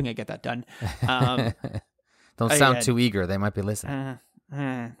I get that done. Don't sound too eager. They might be listening.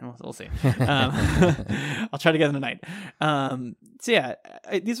 We'll see. I'll try to get them tonight. So yeah,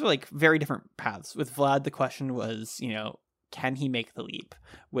 these were like very different paths. With Vlad, the question was, can he make the leap?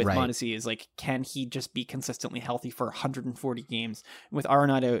 With Mondesi is like, can he just be consistently healthy for 140 games? With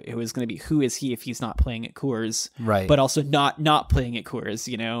Arenado, it was going to be, who is he if he's not playing at Coors? Right. But also not playing at Coors,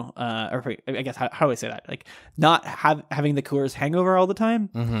 or I guess, how do I say that? Like not having the Coors hangover all the time.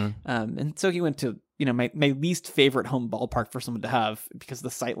 Mm-hmm. And so he went to, my least favorite home ballpark for someone to have, because the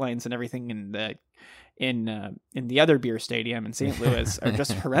sightlines and everything in the other beer stadium in St. Louis are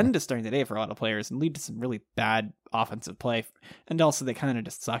just horrendous during the day for a lot of players and lead to some really bad offensive play. And also they kind of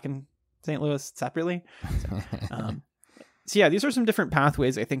just suck in St. Louis separately. So yeah, these are some different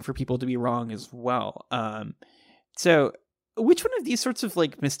pathways, I think, for people to be wrong as well. So which one of these sorts of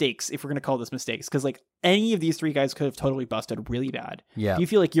like mistakes, if we're going to call this mistakes, because like any of these three guys could have totally busted really bad. Yeah. Do you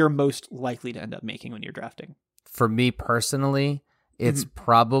feel like you're most likely to end up making when you're drafting? For me personally, it's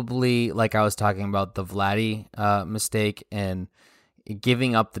probably, like I was talking about, the Vladdy mistake and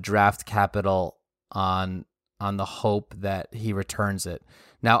giving up the draft capital on the hope that he returns it.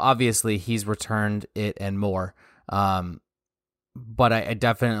 Now, obviously, he's returned it and more, but I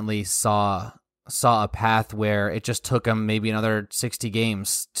definitely saw a path where it just took him maybe another 60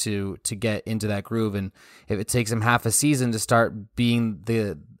 games to get into that groove, and if it takes him half a season to start being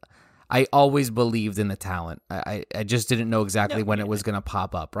I always believed in the talent. I just didn't know exactly when it was going to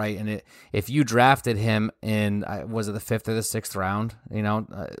pop up, right? And if you drafted him in, was it the 5th or the 6th round,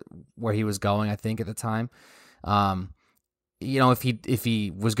 where he was going, I think at the time, if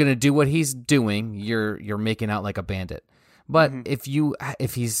he was going to do what he's doing, you're making out like a bandit. But if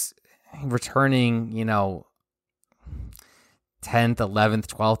he's returning, 10th, 11th,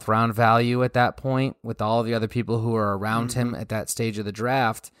 12th round value at that point with all the other people who are around him at that stage of the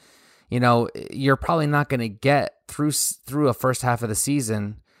draft, you're probably not going to get through a first half of the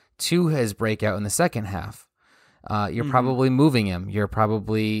season to his breakout in the second half. You're probably moving him. You're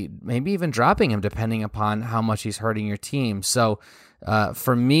probably maybe even dropping him depending upon how much he's hurting your team. So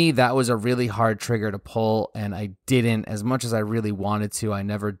for me, that was a really hard trigger to pull, and I didn't, as much as I really wanted to, I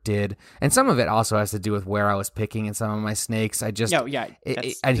never did. And some of it also has to do with where I was picking in some of my snakes. I just,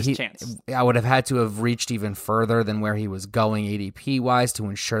 chance. I would have had to have reached even further than where he was going ADP wise to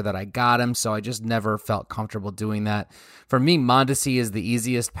ensure that I got him. So I just never felt comfortable doing that. For me, Mondesi is the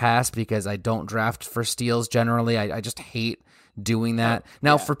easiest pass because I don't draft for steals generally. I just hate doing that.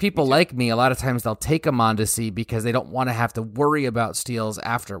 Now, for people like me, a lot of times they'll take a Mondesi because they don't want to have to worry about steals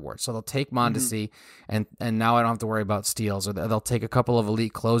afterwards. So they'll take Mondesi, and now I don't have to worry about steals, or they'll take a couple of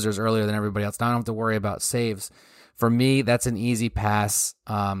elite closers earlier than everybody else. Now I don't have to worry about saves. For me, that's an easy pass.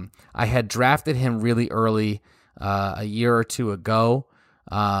 I had drafted him really early a year or two ago,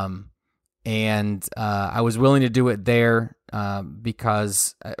 and I was willing to do it there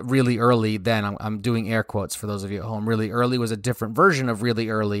because really early then, I'm doing air quotes for those of you at home, really early was a different version of really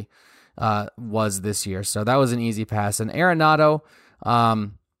early was this year. So that was an easy pass. And Arenado,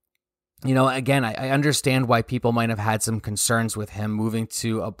 again, I understand why people might have had some concerns with him moving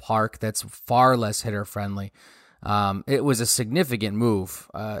to a park that's far less hitter friendly. It was a significant move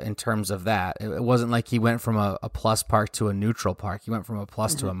in terms of that. It wasn't like he went from a plus park to a neutral park. He went from a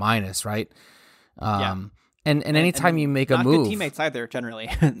plus to a minus, right? And anytime you make a move, not good teammates either. Generally,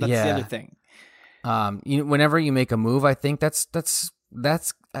 that's the other thing. Whenever you make a move, I think that's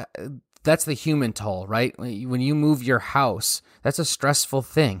the human toll, right? When you move your house, that's a stressful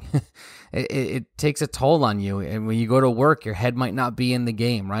thing. It takes a toll on you. And when you go to work, your head might not be in the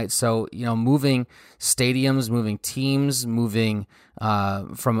game, right? So, moving stadiums, moving teams, moving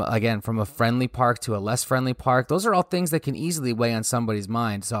from a friendly park to a less friendly park, those are all things that can easily weigh on somebody's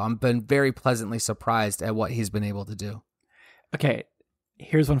mind. So I've been very pleasantly surprised at what he's been able to do. Okay,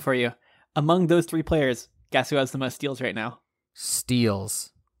 here's one for you. Among those three players, guess who has the most steals right now?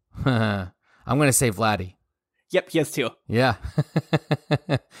 Steals. I'm going to say Vladdy. Yep, he has 2. Yeah.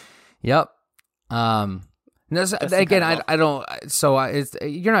 Yep. Again, I don't. So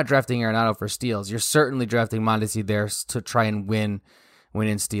you're not drafting Arenado for steals. You're certainly drafting Mondesi there to try and win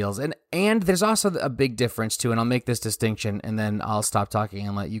in steals. And there's also a big difference too. And I'll make this distinction, and then I'll stop talking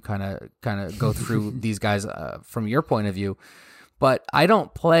and let you kind of go through these guys from your point of view. But I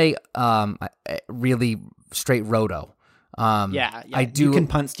don't play really straight roto. I do. You can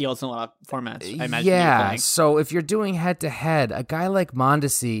punt steals in a lot of formats, I imagine. Yeah. So if you're doing head to head, a guy like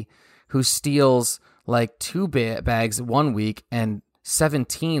Mondesi who steals like 2 bags one week and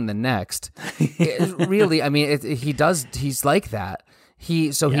 17 the next. Really, I mean, he's like that. He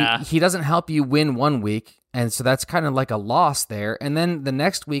doesn't help you win one week, and so that's kind of like a loss there. And then the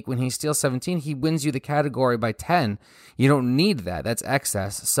next week when he steals 17, he wins you the category by 10. You don't need that. That's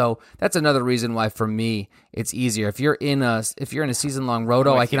excess. So that's another reason why for me it's easier. If you're in a season-long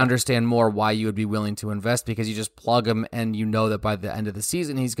roto, I can understand more why you would be willing to invest, because you just plug him and you know that by the end of the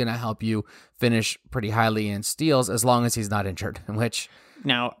season he's going to help you finish pretty highly in steals as long as he's not injured, which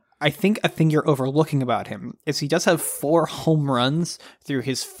now I think a thing you're overlooking about him is he does have 4 home runs through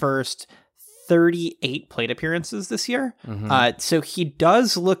his first 38 plate appearances this year. So he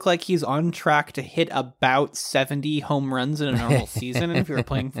does look like he's on track to hit about 70 home runs in a normal season. And if you were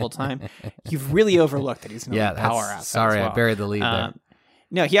playing full time, you've really overlooked that he's an elite power asset. Sorry, as well. I buried the lead there.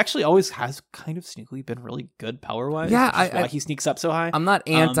 No, he actually always has kind of sneakily been really good power-wise. Yeah, which is why he sneaks up so high. I'm not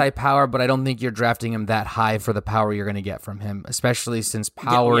anti-power, but I don't think you're drafting him that high for the power you're going to get from him, especially since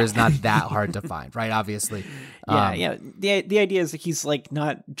power is not that hard to find, right? Obviously. The idea is that he's like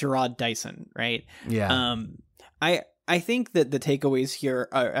not Gerard Dyson, right? Yeah. I think that the takeaways here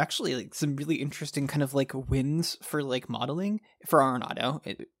are actually like some really interesting kind of like wins for like modeling for Arenado.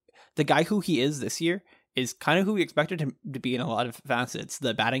 The guy who he is this year is kind of who we expected him to be in a lot of facets.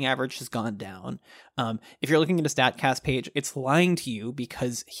 The batting average has gone down. If you're looking at a StatCast page, it's lying to you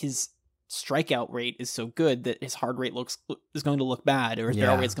because his strikeout rate is so good that his hard rate is going to look bad, or his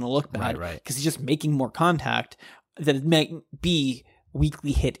barrel rate is going to look bad, because he's just making more contact. That it might be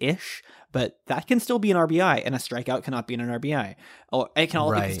weekly hit-ish, but that can still be an RBI, and a strikeout cannot be an RBI. Or it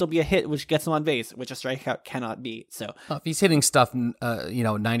can still be a hit, which gets him on base, which a strikeout cannot be. So if he's hitting stuff,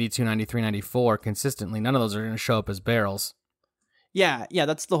 92, 93, 94 consistently, none of those are going to show up as barrels. Yeah,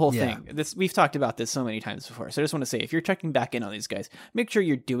 that's the whole thing. We've talked about this so many times before. So I just want to say, if you're checking back in on these guys, make sure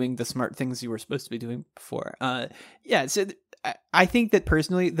you're doing the smart things you were supposed to be doing before. So I think that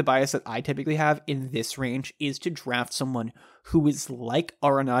personally, the bias that I typically have in this range is to draft someone who is like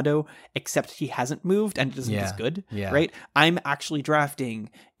Arenado, except he hasn't moved and isn't as good, right? I'm actually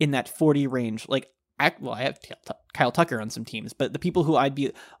drafting in that 40 range. Like, I have Kyle Tucker on some teams, but the people who I'd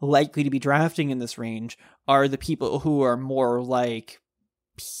be likely to be drafting in this range are the people who are more like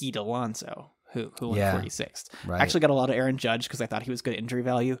Pete Alonso, who went 46th. Right. I actually got a lot of Aaron Judge because I thought he was good injury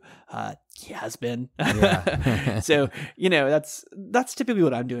value. He has been. So, that's typically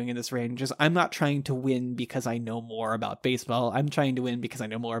what I'm doing in this range. Is I'm not trying to win because I know more about baseball. I'm trying to win because I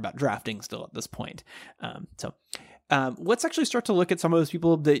know more about drafting still at this point. Let's actually start to look at some of those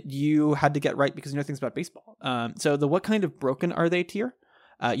people that you had to get right because you know things about baseball. So the what kind of broken are they tier?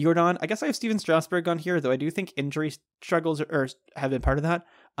 Jordan, I guess I have Steven Strasburg on here, though I do think injury struggles have been part of that.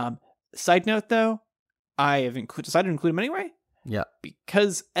 Side note, though, I have decided to include him anyway. Yeah.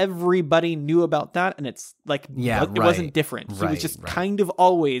 Because everybody knew about that, and it's like, it wasn't different. He was just kind of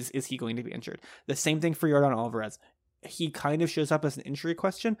always, is he going to be injured? The same thing for Jordan Alvarez. He kind of shows up as an injury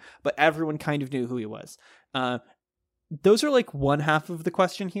question, but everyone kind of knew who he was. Those are like one half of the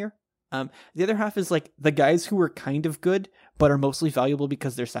question here. The other half is like the guys who are kind of good, but are mostly valuable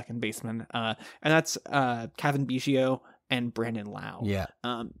because they're second basemen. And that's Kevin Biggio and Brandon Lau. Yeah.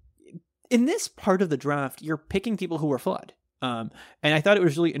 In this part of the draft, you're picking people who are flawed. And I thought it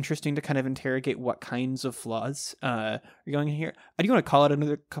was really interesting to kind of interrogate what kinds of flaws are going in here. I do want to call out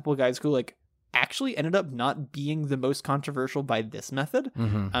another couple of guys who like actually ended up not being the most controversial by this method,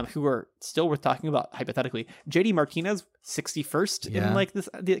 who are still worth talking about hypothetically. JD Martinez, 61st in like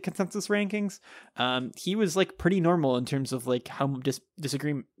the consensus rankings. He was like pretty normal in terms of like how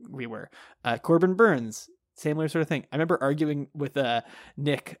disagreeing we were. Corbin Burns, similar sort of thing. I remember arguing with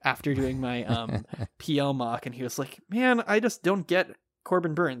Nick after doing my PL mock, and he was like, "Man, I just don't get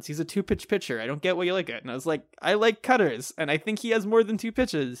Corbin Burns. He's a 2-pitch pitcher. I don't get why you like it." And I was like, "I like cutters, and I think he has more than 2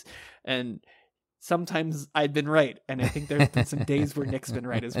 pitches." And sometimes I've been right, and I think there's been some days where Nick's been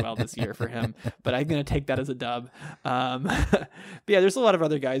right as well this year for him, but I'm going to take that as a dub. But yeah, there's a lot of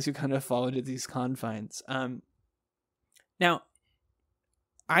other guys who kind of fall into these confines. Now,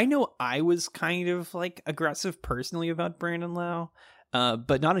 I know I was kind of like aggressive personally about Brandon Lau,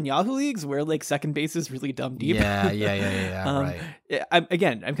 but not in Yahoo leagues where like second base is really dumb deep. Right. I'm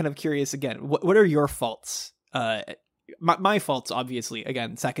kind of curious again. What are your faults? My faults, obviously,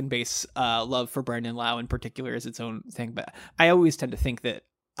 again, second base love for Brandon Lau in particular is its own thing, but I always tend to think that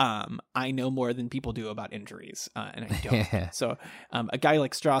I know more than people do about injuries, and I don't. So a guy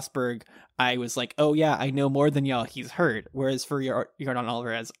like Strasburg, I was like, oh yeah, I know more than y'all, he's hurt. Whereas for Jordan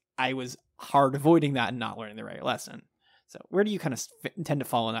Alvarez, I was hard avoiding that and not learning the right lesson. So where do you kind of tend to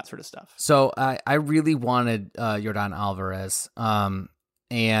fall on that sort of stuff? So I really wanted Jordan Alvarez.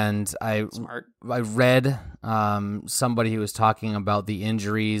 and I read somebody who was talking about the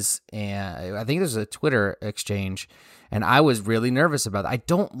injuries, and I think there's a Twitter exchange, and I was really nervous about it. I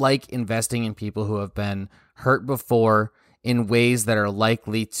don't like investing in people who have been hurt before in ways that are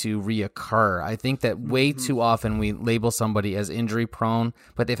likely to reoccur. I think that way too often we label somebody as injury prone,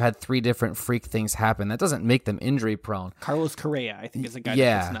 but they've had 3 different freak things happen. That doesn't make them injury prone. Carlos Correa, I think, is a guy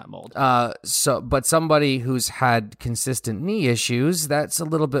that fits in that mold. But somebody who's had consistent knee issues, that's a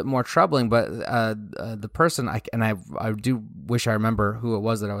little bit more troubling. But the person, I do wish I remember who it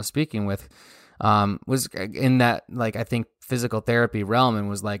was that I was speaking with, was in that, like, I think physical therapy realm, and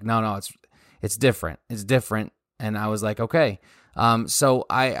was like, no, it's different. It's different. And I was like, okay. So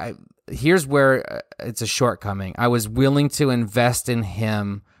I here's where it's a shortcoming. I was willing to invest in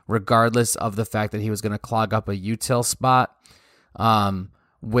him regardless of the fact that he was going to clog up a util spot.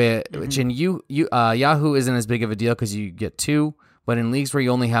 Which in Yahoo isn't as big of a deal because you get 2, but in leagues where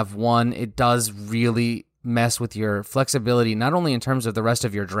you only have 1, it does really mess with your flexibility, not only in terms of the rest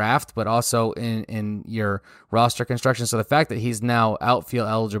of your draft, but also in your roster construction. So the fact that he's now outfield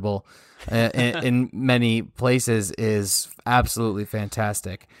eligible in many places is absolutely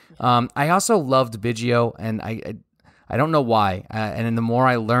fantastic. I also loved Biggio, and I don't know why. And the more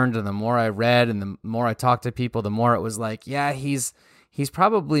I learned, and the more I read, and the more I talked to people, the more it was like, yeah, he's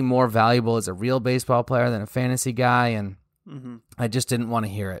probably more valuable as a real baseball player than a fantasy guy, and I just didn't want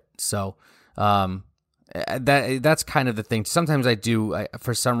to hear it. So that's kind of the thing. Sometimes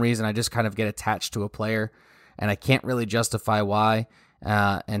for some reason, I just kind of get attached to a player, and I can't really justify why.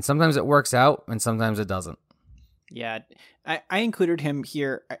 And sometimes it works out, and sometimes it doesn't. Yeah, I included him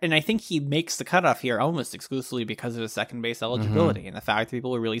here, and I think he makes the cutoff here almost exclusively because of his second base eligibility and the fact that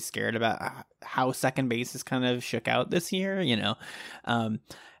people were really scared about how second base is kind of shook out this year.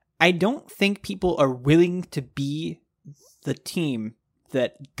 I don't think people are willing to be the team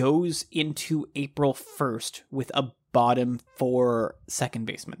that goes into April 1st with a bottom 4 second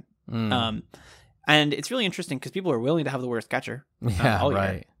baseman. And it's really interesting because people are willing to have the worst catcher all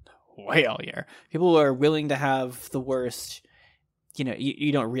year. Way all year. People are willing to have the worst,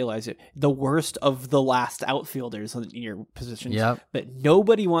 you don't realize it, the worst of the last outfielders in your positions. Yep. But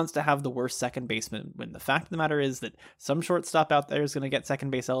nobody wants to have the worst second baseman, when the fact of the matter is that some shortstop out there is going to get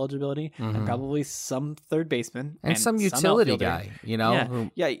second base eligibility, and probably some third baseman. And some utility guy,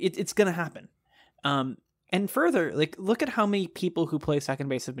 it's going to happen. And further, like, look at how many people who play second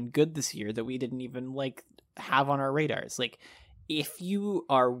base have been good this year that we didn't even have on our radars. Like, if you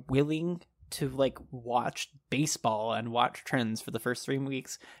are willing to watch baseball and watch trends for the first 3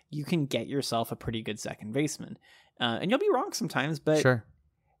 weeks, you can get yourself a pretty good second baseman. And you'll be wrong sometimes, but sure,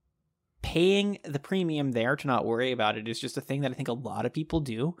 paying the premium there to not worry about it is just a thing that I think a lot of people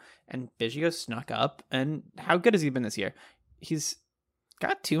do. And Biggio snuck up. And how good has he been this year? He's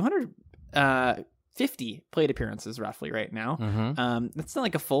got 250 plate appearances roughly right now. That's not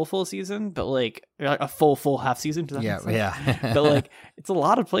like a full season, but like a full half season. Yeah. But it's a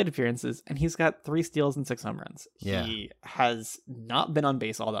lot of plate appearances, and he's got 3 steals and 6 home runs. Yeah. He has not been on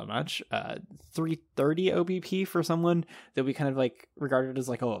base all that much. 330 OBP for someone that we kind of regarded as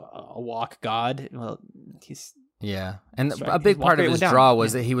a walk god. Well, he's and a big part of his draw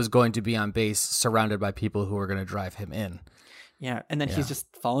was that he was going to be on base surrounded by people who were going to drive him in. Yeah, and then he's just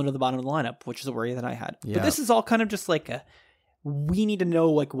fallen to the bottom of the lineup, which is a worry that I had. Yeah. But this is all kind of just we need to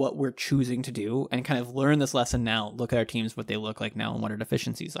know what we're choosing to do and kind of learn this lesson now. Look at our teams, what they look like now, and what our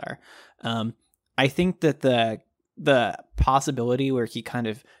deficiencies are. I think that the possibility where he kind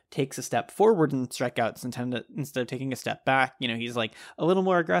of takes a step forward and strikeouts instead of taking a step back, he's a little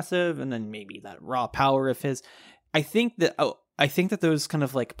more aggressive, and then maybe that raw power of his. I think that those kind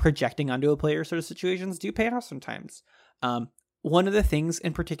of projecting onto a player sort of situations do pay off sometimes. One of the things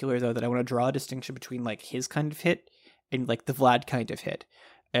in particular, though, that I want to draw a distinction between his kind of hit and the Vlad kind of hit.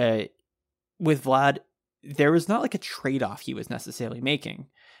 With Vlad, there was not a trade-off he was necessarily making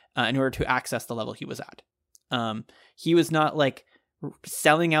in order to access the level he was at. He was not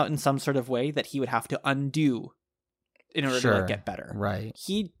selling out in some sort of way that he would have to undo in order to get better. Right.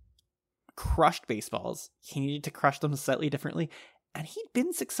 He crushed baseballs. He needed to crush them slightly differently, and he'd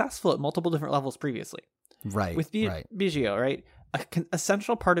been successful at multiple different levels previously. Right. With Biggio, right? A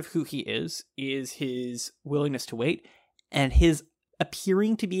central part of who he is his willingness to wait, and his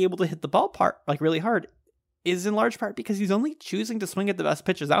appearing to be able to hit the ball really hard is in large part because he's only choosing to swing at the best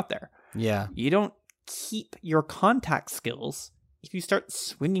pitches out there. Yeah. You don't keep your contact skills if you start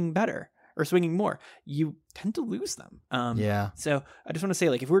swinging better or swinging more. You tend to lose them. So I just want to say,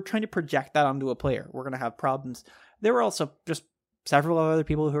 if we're trying to project that onto a player, we're going to have problems. There were also just several other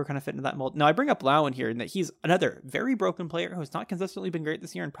people who are kind of fit into that mold. Now, I bring up Lau in here and that he's another very broken player who has not consistently been great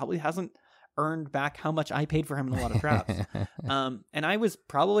this year and probably hasn't earned back how much I paid for him in a lot of drafts. And I was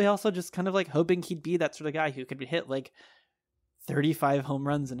probably also just kind of like hoping he'd be that sort of guy who could hit like 35 home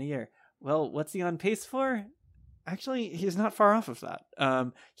runs in a year. Well, what's he on pace for? Actually, he's not far off of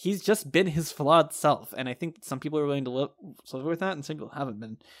that. He's just been his flawed self, and I think some people are willing to live with that, and some people haven't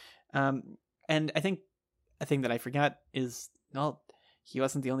been. And I think a thing that I forgot is, well, he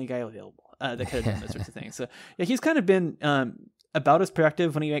wasn't the only guy available that could have done those sorts of things. So yeah, he's kind of been about as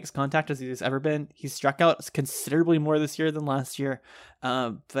productive when he makes contact as he's ever been. He's struck out considerably more this year than last year,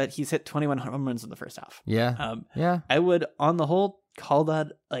 but he's hit 21 home runs in the first half. Yeah. I would, on the whole, call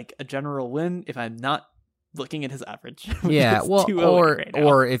that like a general win if I'm not looking at his average. Yeah, well,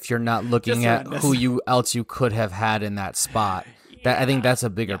 or if you're not looking at who else you could have had in that spot. That I think that's a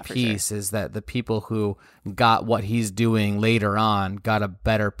bigger piece, sure. Is that the people who got what he's doing later on got a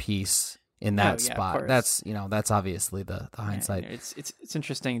better piece in that spot. That's obviously the hindsight. Yeah, it's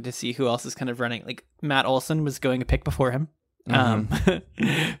interesting to see who else is kind of running. Like Matt Olson was going a pick before him.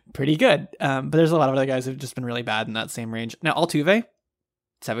 Pretty good. But there's a lot of other guys who've just been really bad in that same range. Now Altuve,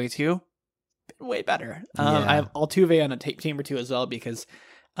 72, way better. I have Altuve on a team or two as well because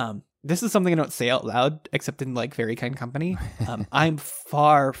this is something I don't say out loud, except in like very kind company. I'm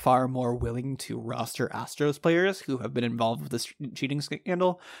far, far more willing to roster Astros players who have been involved with this cheating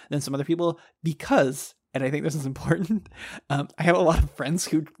scandal than some other people because, and I think this is important, I have a lot of friends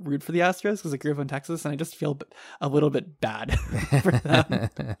who root for the Astros because I grew up in Texas, and I just feel a little bit bad for them.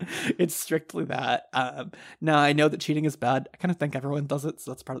 It's strictly that. Now, I know that cheating is bad. I kind of think everyone does it,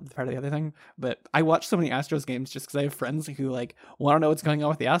 so that's part of the other thing. But I watch so many Astros games just because I have friends who like want to know what's going on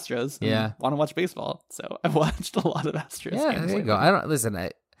with the Astros and want to watch baseball. So I've watched a lot of Astros games. Yeah, there you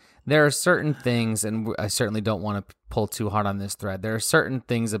go. There are certain things, and I certainly don't want to pull too hard on this thread. There are certain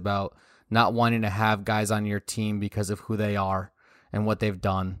things about not wanting to have guys on your team because of who they are and what they've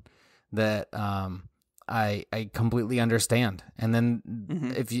done that I completely understand. And then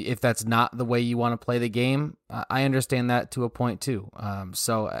if that's not the way you want to play the game, I understand that to a point too.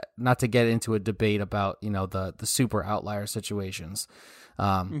 So not to get into a debate about, the super outlier situations.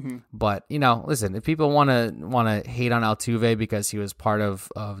 But listen, if people want to hate on Altuve because he was part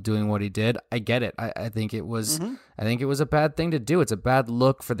of doing what he did, I get it. I think it was a bad thing to do. It's a bad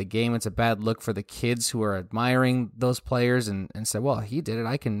look for the game. It's a bad look for the kids who are admiring those players and said, well, he did it.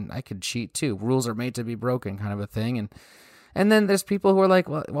 I can cheat too. Rules are made to be broken, kind of a thing. And then there's people who are like,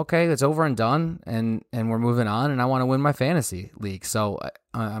 well, okay, it's over and done, and we're moving on, and I want to win my fantasy league, so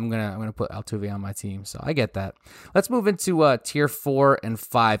I'm gonna put Altuve on my team. So I get that. Let's move into tier 4 and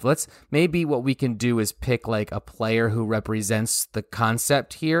 5. Maybe what we can do is pick like a player who represents the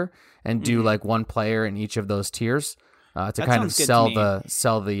concept here, and do like one player in each of those tiers to kind of sell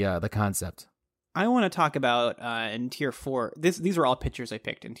the concept. I want to talk about in tier 4. These are all pitchers I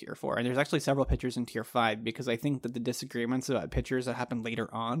picked in tier 4, and there's actually several pitchers in tier 5 because I think that the disagreements about pitchers that happen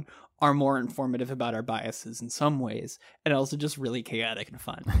later on are more informative about our biases in some ways, and also just really chaotic and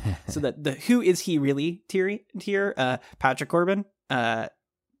fun. So that the who is he really tier? Patrick Corbin,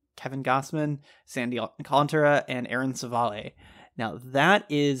 Kevin Gausman, Sandy Alcantara, and Aaron Savale. Now, that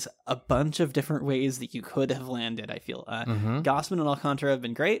is a bunch of different ways that you could have landed, I feel. Gausman and Alcantara have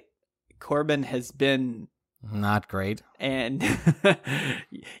been great. Corbin has been not great, and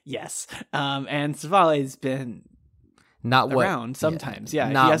yes, and Savale has been not around sometimes. Yeah,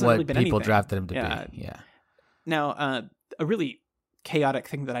 not he hasn't what really been people anything. Drafted him to be. Yeah. Now, a really chaotic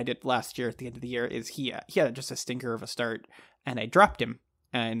thing that I did last year at the end of the year is he had just a stinker of a start, and I dropped him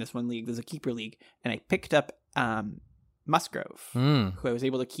in this one league. There's a keeper league, and I picked up Musgrove, who I was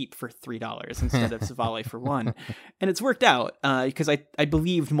able to keep for $3 instead of Savale for $1. And it's worked out because I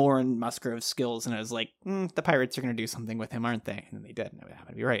believed more in Musgrove's skills, and I was like, the Pirates are going to do something with him, aren't they? And then they did, and I happened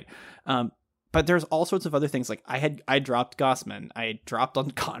to be right. But there's all sorts of other things. Like I dropped Gausman. I dropped on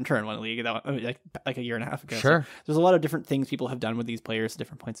Contra in one league like a year and a half ago. Sure. So there's a lot of different things people have done with these players at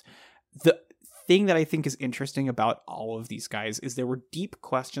different points. The thing that I think is interesting about all of these guys is there were deep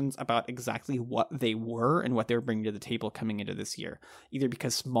questions about exactly what they were and what they were bringing to the table coming into this year, either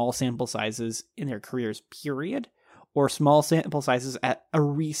because small sample sizes in their careers, period, or small sample sizes at a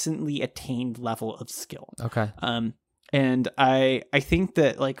recently attained level of skill. Okay. And I think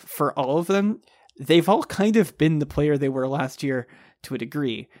that like for all of them, they've all kind of been the player they were last year to a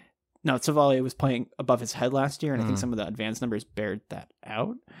degree. Now, Savale was playing above his head last year, and I think some of the advanced numbers bared that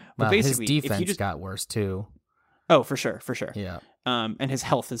out. But basically, his defense got worse too. Oh, for sure. Yeah. And his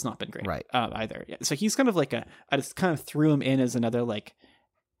health has not been great, right? Either. Yeah. So he's kind of like I just kind of threw him in as another like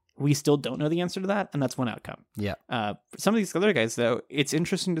we still don't know the answer to that, and that's one outcome. Yeah. For some of these other guys, though, it's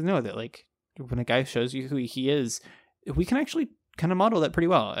interesting to know that like when a guy shows you who he is, we can actually kind of model that pretty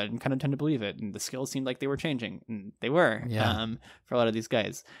well and kind of tend to believe it. And the skills seemed like they were changing, and they were for a lot of these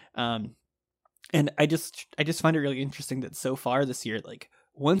guys. And I just find it really interesting that so far this year, like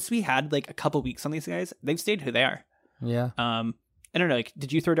once we had like a couple weeks on these guys, they've stayed who they are. Yeah. I don't know. Like,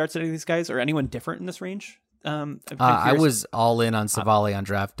 did you throw darts at any of these guys or anyone different in this range? I was all in on Savali on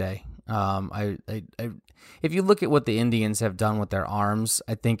draft day. I if you look at what the Indians have done with their arms,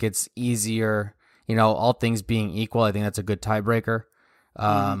 I think it's easier. All things being equal, I think that's a good tiebreaker.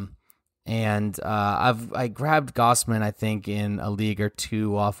 And I grabbed Gossman, I think, in a league or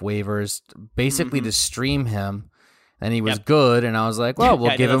two off waivers, basically to stream him. And he was good, and I was like, well,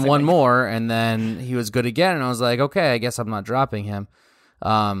 we'll give him one more. And then he was good again, and I was like, okay, I guess I'm not dropping him.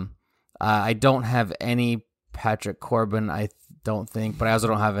 I don't have any Patrick Corbin, I don't think, but I also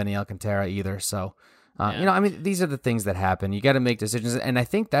don't have any Alcantara either. So, these are the things that happen. You got to make decisions, and I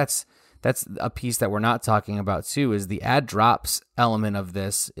think that's a piece that we're not talking about too, is the add drops element of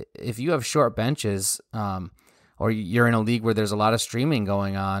this. If you have short benches, or you're in a league where there's a lot of streaming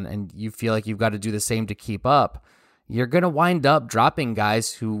going on, and you feel like you've got to do the same to keep up, you're going to wind up dropping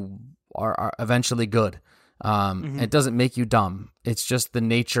guys who are eventually good. It doesn't make you dumb. It's just the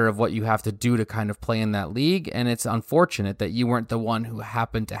nature of what you have to do to kind of play in that league. And it's unfortunate that you weren't the one who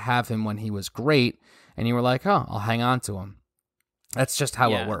happened to have him when he was great. And you were like, oh, I'll hang on to him. That's just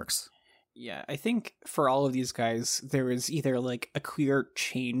how it works. Yeah, I think for all of these guys, there was either like a clear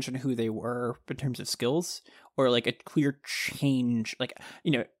change in who they were in terms of skills, or like a clear change, like,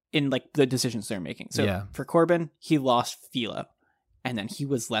 in like the decisions they're making. So for Corbin, he lost Philo, and then he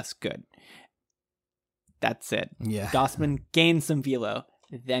was less good. That's it. Yeah. Gossman gained some velo,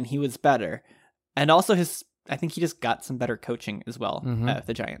 then he was better. And also I think he just got some better coaching as well at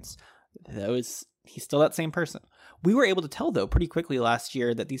the Giants. He's still that same person. We were able to tell, though, pretty quickly last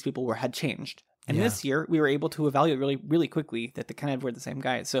year that these people had changed. And this year, we were able to evaluate really, really quickly that they kind of were the same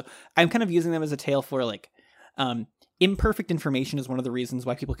guys. So I'm kind of using them as a tale for like, imperfect information is one of the reasons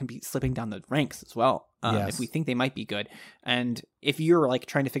why people can be slipping down the ranks as well. If we think they might be good. And if you're like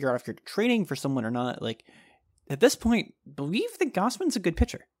trying to figure out if you're trading for someone or not, like at this point, believe that Gossman's a good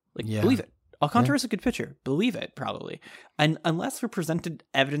pitcher. Believe it. Alcantara's a good pitcher. Believe it, probably. And unless we're presented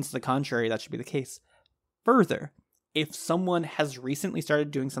evidence to the contrary, that should be the case. Further, if someone has recently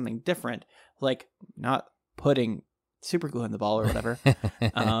started doing something different, like not putting super glue in the ball or whatever,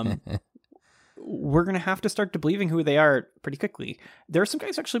 we're going to have to start to believing who they are pretty quickly. There are some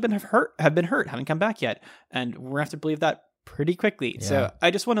guys who actually have been hurt, haven't come back yet. And we're going to have to believe that pretty quickly. Yeah. So I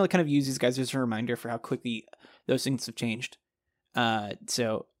just want to kind of use these guys as a reminder for how quickly those things have changed.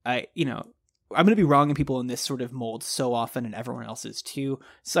 So I'm going to be wronging people in this sort of mold so often, and everyone else is too.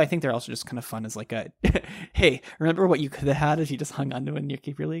 So I think they're also just kind of fun as like a, hey, remember what you could have had if you just hung on to it in your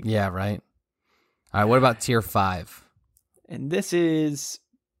keeper league? Yeah, right. All right, what about tier 5? And this is,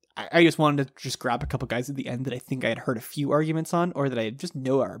 I just wanted to just grab a couple guys at the end that I think I had heard a few arguments on, or that I just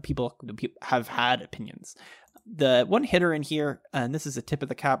know are people have had opinions. The one hitter in here, and this is a tip of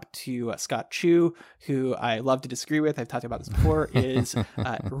the cap to Scott Chu, who I love to disagree with, I've talked about this before, is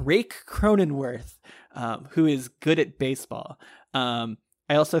Rake Cronenworth, who is good at baseball. I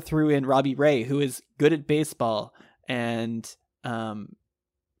also threw in Robbie Ray, who is good at baseball, and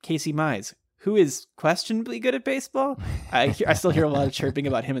Casey Mize, who is questionably good at baseball. I still hear a lot of chirping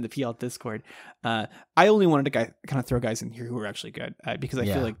about him in the PL Discord. I only wanted to kind of throw guys in here who were actually good, because I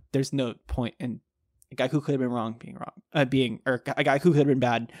feel like there's no point in a guy who could have been wrong being wrong, or a guy who could have been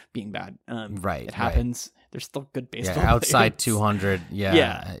bad being bad. Right, it happens. Right. There's still good baseball. Yeah, outside 200,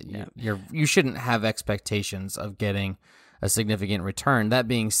 you shouldn't have expectations of getting a significant return. That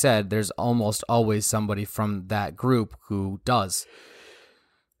being said, there's almost always somebody from that group who does.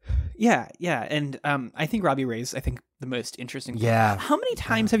 Yeah, and I think Robbie Ray's the most interesting. Yeah. How many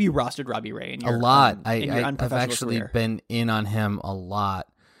times have you rostered Robbie Ray in your a lot? I've actually career? Been in on him a lot.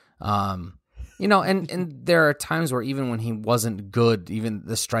 And there are times where even when he wasn't good, even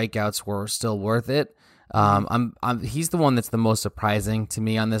the strikeouts were still worth it. He's the one that's the most surprising to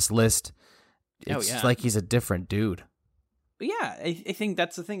me on this list. It's like he's a different dude. But yeah, I think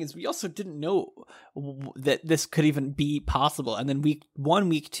that's the thing, is we also didn't know that this could even be possible. And then week 1,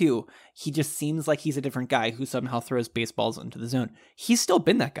 week 2, he just seems like he's a different guy who somehow throws baseballs into the zone. He's still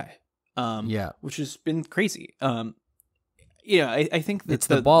been that guy. Which has been crazy. I think that it's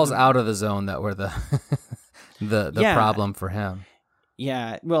the balls out of the zone that were the problem for him.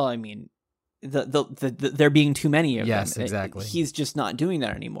 Yeah, well, I mean, there being too many of them. Yes, exactly. He's just not doing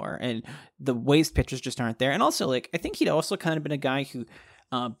that anymore, and the waste pitches just aren't there. And also, I think he'd also kind of been a guy who,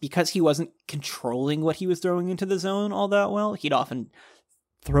 because he wasn't controlling what he was throwing into the zone all that well, he'd often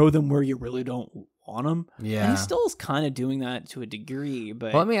throw them where you really don't want them. Yeah. And he still is kind of doing that to a degree.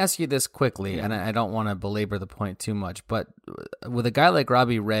 But well, let me ask you this quickly, and I don't want to belabor the point too much, but with a guy like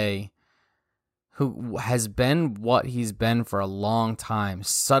Robbie Ray, who has been what he's been for a long time,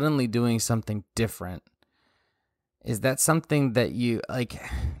 suddenly doing something different, is that something that you, like,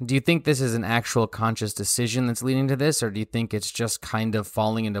 do you think this is an actual conscious decision that's leading to this, or do you think it's just kind of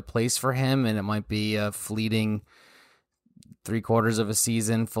falling into place for him and it might be a fleeting 3/4 of a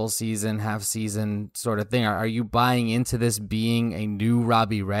season, full season, half season sort of thing? Are you buying into this being a new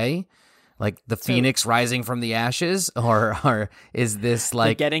Robbie Ray? Like the Phoenix rising from the ashes, or is this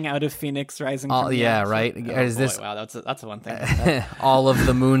like getting out of Phoenix rising? From the yeah, ashes? right. Oh, is this wow? That's one thing. all of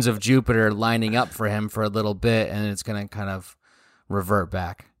the moons of Jupiter lining up for him for a little bit, and it's going to kind of revert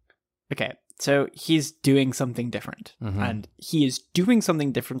back? Okay, so he's doing something different, and he is doing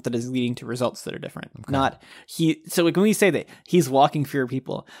something different that is leading to results that are different. Okay. So like when we say that he's walking fewer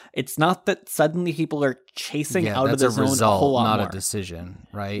people, it's not that suddenly people are chasing out of the zone result, a whole lot not more. a decision,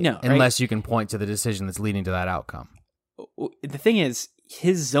 right? No, unless you can point to the decision that's leading to that outcome. The thing is,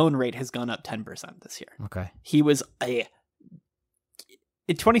 his zone rate has gone up 10% this year. Okay, he was in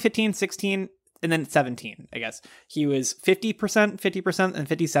 2015, 16. And then 17, I guess. He was 50%, 50%, and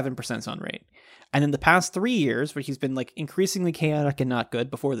 57% zone rate. And in the past 3 years, where he's been like increasingly chaotic and not good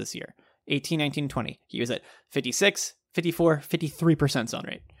before this year, 18, 19, 20, he was at 56, 54, 53% zone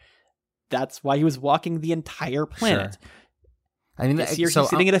rate. That's why he was walking the entire planet. Sure. I mean, this year he's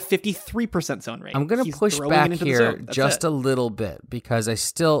sitting at a 53% zone rate. I'm going to push back here just a little bit because that's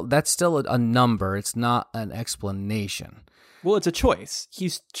still a number. It's not an explanation. Well, it's a choice.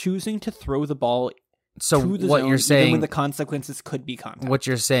 He's choosing to throw the ball to the what zone, you're saying, even when the consequences could be contact. What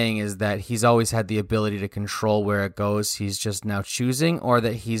you're saying is that he's always had the ability to control where it goes. He's just now choosing, or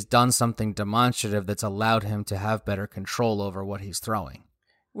that he's done something demonstrative that's allowed him to have better control over what he's throwing.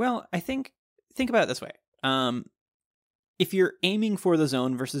 Well, I think about it this way. If you're aiming for the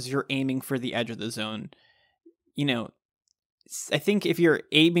zone versus you're aiming for the edge of the zone, I think if you're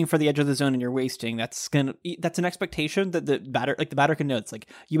aiming for the edge of the zone and you're wasting, that's an expectation that the batter can know. It's like,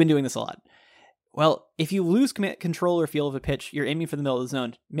 you've been doing this a lot. Well, if you lose control or feel of a pitch, you're aiming for the middle of the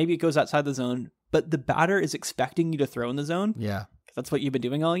zone. Maybe it goes outside the zone, but the batter is expecting you to throw in the zone. Yeah. That's what you've been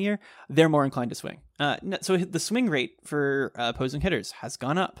doing all year. They're more inclined to swing. So the swing rate for opposing hitters has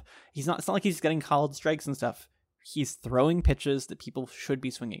gone up. It's not like he's getting called strikes and stuff. He's throwing pitches that people should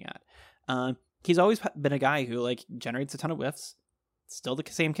be swinging at. He's always been a guy who generates a ton of whiffs. Still the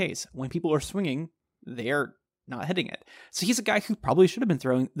same case. When people are swinging, they're not hitting it. So he's a guy who probably should have been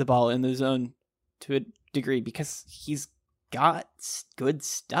throwing the ball in the zone to a degree because he's got good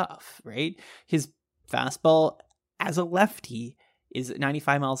stuff, right? His fastball as a lefty is at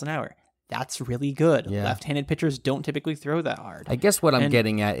 95 miles an hour. That's really good. Yeah. Left-handed pitchers don't typically throw that hard. I guess what I'm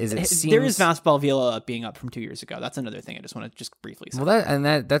getting at is it seems... There is fastball velo being up from 2 years ago. That's another thing I just want to just briefly say.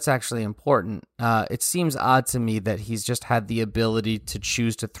 Well, that's actually important. It seems odd to me that he's just had the ability to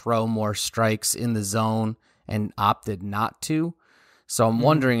choose to throw more strikes in the zone and opted not to. So I'm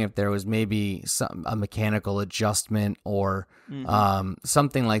wondering if there was maybe a mechanical adjustment or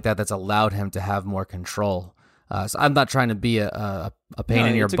something like that that's allowed him to have more control. So I'm not trying to be a pain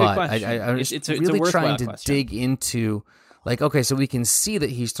in your butt. I'm really trying to dig into, okay, so we can see that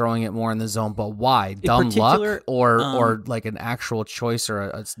he's throwing it more in the zone, but why? Dumb luck or like an actual choice or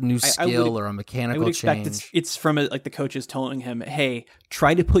a new skill or a mechanical change? I would expect it's from the coaches telling him, hey,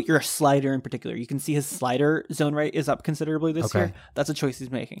 try to put your slider in particular. You can see his slider zone rate is up considerably this year. That's a choice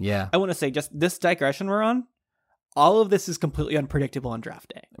he's making. Yeah. I want to say just this digression we're on, all of this is completely unpredictable on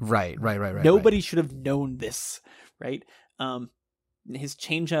draft day. Right. Nobody should have known this, right? His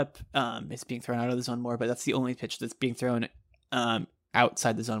changeup is being thrown out of the zone more, but that's the only pitch that's being thrown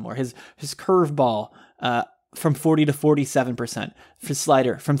outside the zone more. His curveball from 40 to 47%. His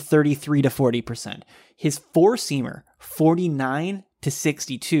slider from 33 to 40%. His four-seamer 49 to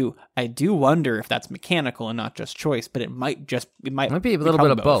 62. I do wonder if that's mechanical and not just choice, but it might be a little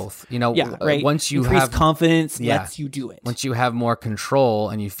bit of both. Right. Once you increased have confidence, lets you do it. Once you have more control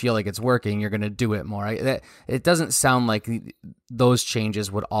and you feel like it's working, you're going to do it more. It doesn't sound like those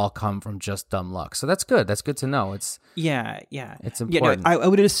changes would all come from just dumb luck. So that's good. That's good to know. It's It's important. I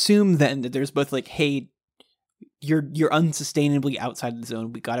would assume then that there's both hey, you're unsustainably outside the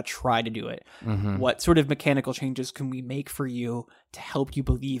zone. We got to try to do it. Mm-hmm. What sort of mechanical changes can we make for you to help you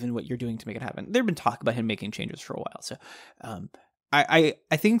believe in what you're doing to make it happen? There've been talk about him making changes for a while. So, I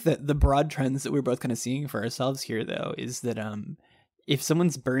think that the broad trends that we're both kind of seeing for ourselves here, though, is that if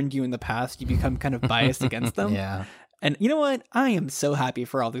someone's burned you in the past, you become kind of biased against them. Yeah. And you know what? I am so happy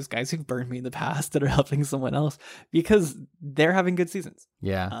for all these guys who've burned me in the past that are helping someone else because they're having good seasons.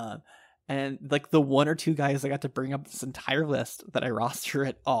 Yeah. And like the one or two guys I got to bring up this entire list that I roster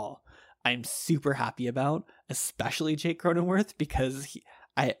at all, I'm super happy about, especially Jake Cronenworth, because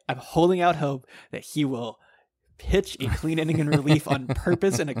I'm holding out hope that he will pitch a clean inning in relief on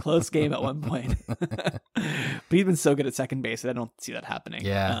purpose in a close game at one point. But he's been so good at second base that I don't see that happening.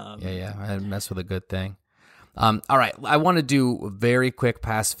 Yeah. I mess with a good thing. All right. I want to do a very quick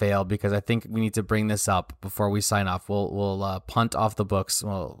pass fail because I think we need to bring this up before we sign off. We'll punt off the books.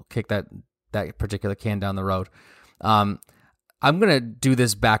 We'll kick that particular can down the road. I'm going to do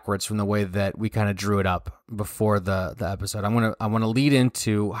this backwards from the way that we kind of drew it up before the episode. I want to lead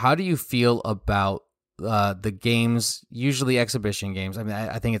into, how do you feel about the games, usually exhibition games? I mean,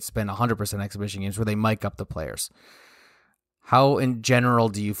 I think it's been 100% exhibition games where they mic up the players. How in general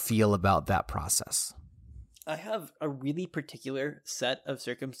do you feel about that process? I have a really particular set of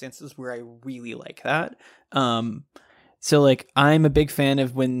circumstances where I really like that. So like I'm a big fan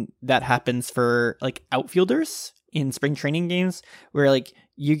of when that happens for like outfielders in spring training games, where like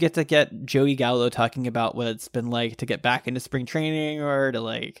you get to get Joey Gallo talking about what it's been like to get back into spring training or to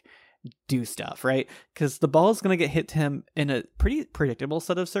like do stuff, right? Because the ball is going to get hit to him in a pretty predictable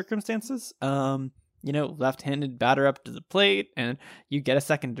set of circumstances. Left-handed batter up to the plate, and you get a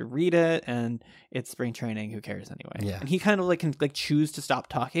second to read it, and it's spring training. Who cares anyway? Yeah. And he kind of like can like choose to stop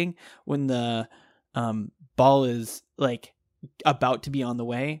talking when the ball is like about to be on the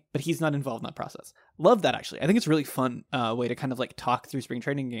way, but he's not involved in that process. Love that, actually. I think it's a really fun way to kind of like talk through spring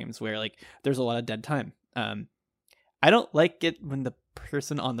training games where like there's a lot of dead time. I don't like it when the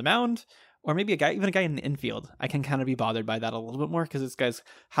person on the mound, or maybe even a guy in the infield, I can kind of be bothered by that a little bit more because these guys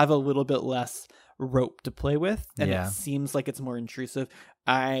have a little bit less rope to play with, and it seems like it's more intrusive.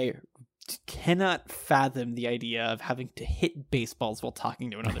 I cannot fathom the idea of having to hit baseballs while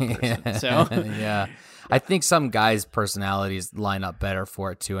talking to another person. So yeah. I think some guys' personalities line up better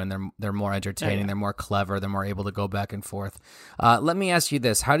for it too, and they're more entertaining, they're more clever, they're more able to go back and forth. Let me ask you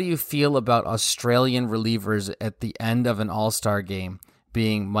this: how do you feel about Australian relievers at the end of an All-Star game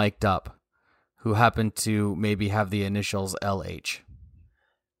being mic'd up, who happen to maybe have the initials LH?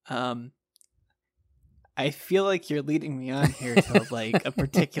 I feel like you're leading me on here to like a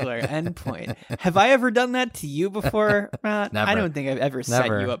particular endpoint. Have I ever done that to you before, Matt? Never. I don't think I've ever set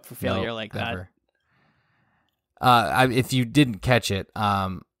you up for failure like never. that. If you didn't catch it,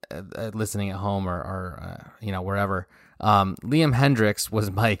 listening at home or wherever, Liam Hendricks was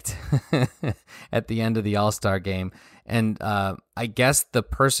mic'd at the end of the All-Star game. And I guess the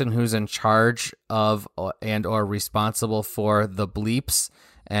person who's in charge of and or responsible for the bleeps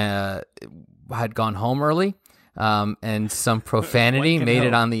had gone home early, and some profanity made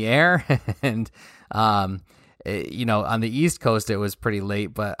it on the air. And, on the East Coast, it was pretty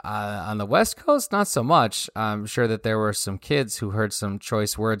late, but on the West Coast, not so much. I'm sure that there were some kids who heard some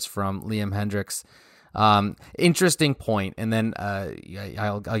choice words from Liam Hendricks. Interesting point. And then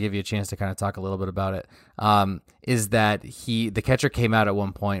I'll give you a chance to kind of talk a little bit about it. Is that the catcher came out at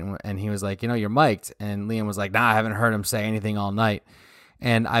one point and he was like, you're mic'd. And Liam was like, nah, I haven't heard him say anything all night.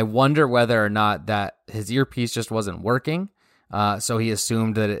 And I wonder whether or not that his earpiece just wasn't working. So he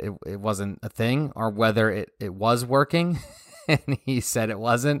assumed that it wasn't a thing, or whether it was working and he said it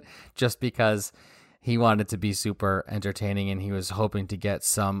wasn't, just because he wanted to be super entertaining and he was hoping to get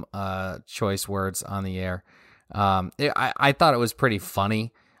some choice words on the air. I thought it was pretty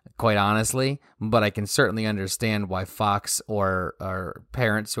funny, quite honestly, but I can certainly understand why Fox or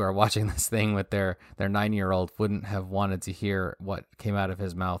parents who are watching this thing with their 9-year-old wouldn't have wanted to hear what came out of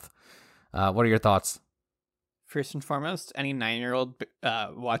his mouth. What are your thoughts? First and foremost, any 9-year-old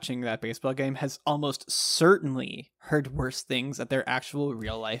watching that baseball game has almost certainly heard worse things at their actual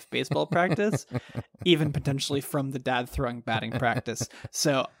real-life baseball practice, even potentially from the dad throwing batting practice.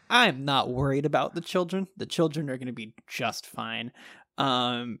 So I'm not worried about the children. The children are going to be just fine.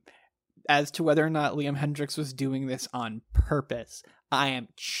 As to whether or not Liam Hendricks was doing this on purpose, I am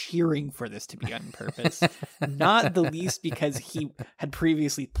cheering for this to be on purpose. Not the least because he had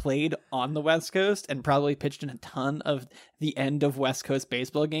previously played on the West Coast and probably pitched in a ton of the end of West Coast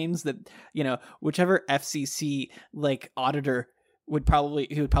baseball games that, whichever FCC like auditor would probably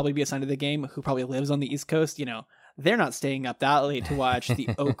be assigned to the game, who probably lives on the East Coast, they're not staying up that late to watch the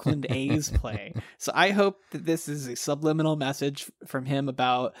Oakland A's play. So I hope that this is a subliminal message from him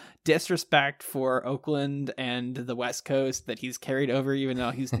about disrespect for Oakland and the West Coast that he's carried over, even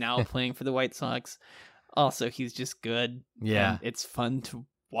though he's now playing for the White Sox. Also, he's just good. Yeah. And it's fun to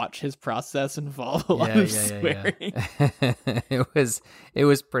watch his process involve a lot of swearing. It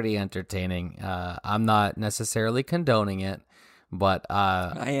was pretty entertaining. I'm not necessarily condoning it, but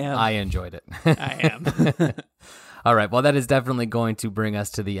I enjoyed it. I am. All right. Well, that is definitely going to bring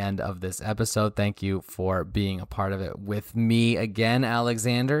us to the end of this episode. Thank you for being a part of it with me again,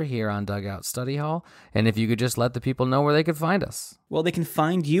 Alexander, here on Dugout Study Hall. And if you could just let the people know where they could find us. Well, they can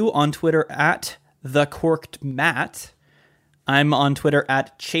find you on Twitter at @thecorkedmatt. I'm on Twitter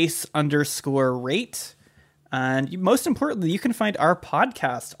at @chase_rate. And most importantly, you can find our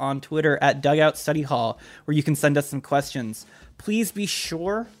podcast on Twitter at Dugout Study Hall, where you can send us some questions. Please be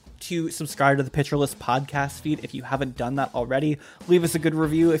sure to subscribe to the Pitcher List podcast feed if you haven't done that already. Leave us a good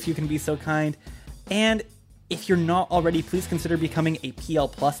review if you can be so kind. And if you're not already, please consider becoming a PL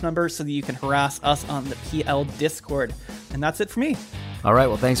Plus member so that you can harass us on the PL Discord. And that's it for me. All right.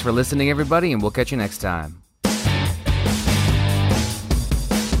 Well, thanks for listening, everybody, and we'll catch you next time.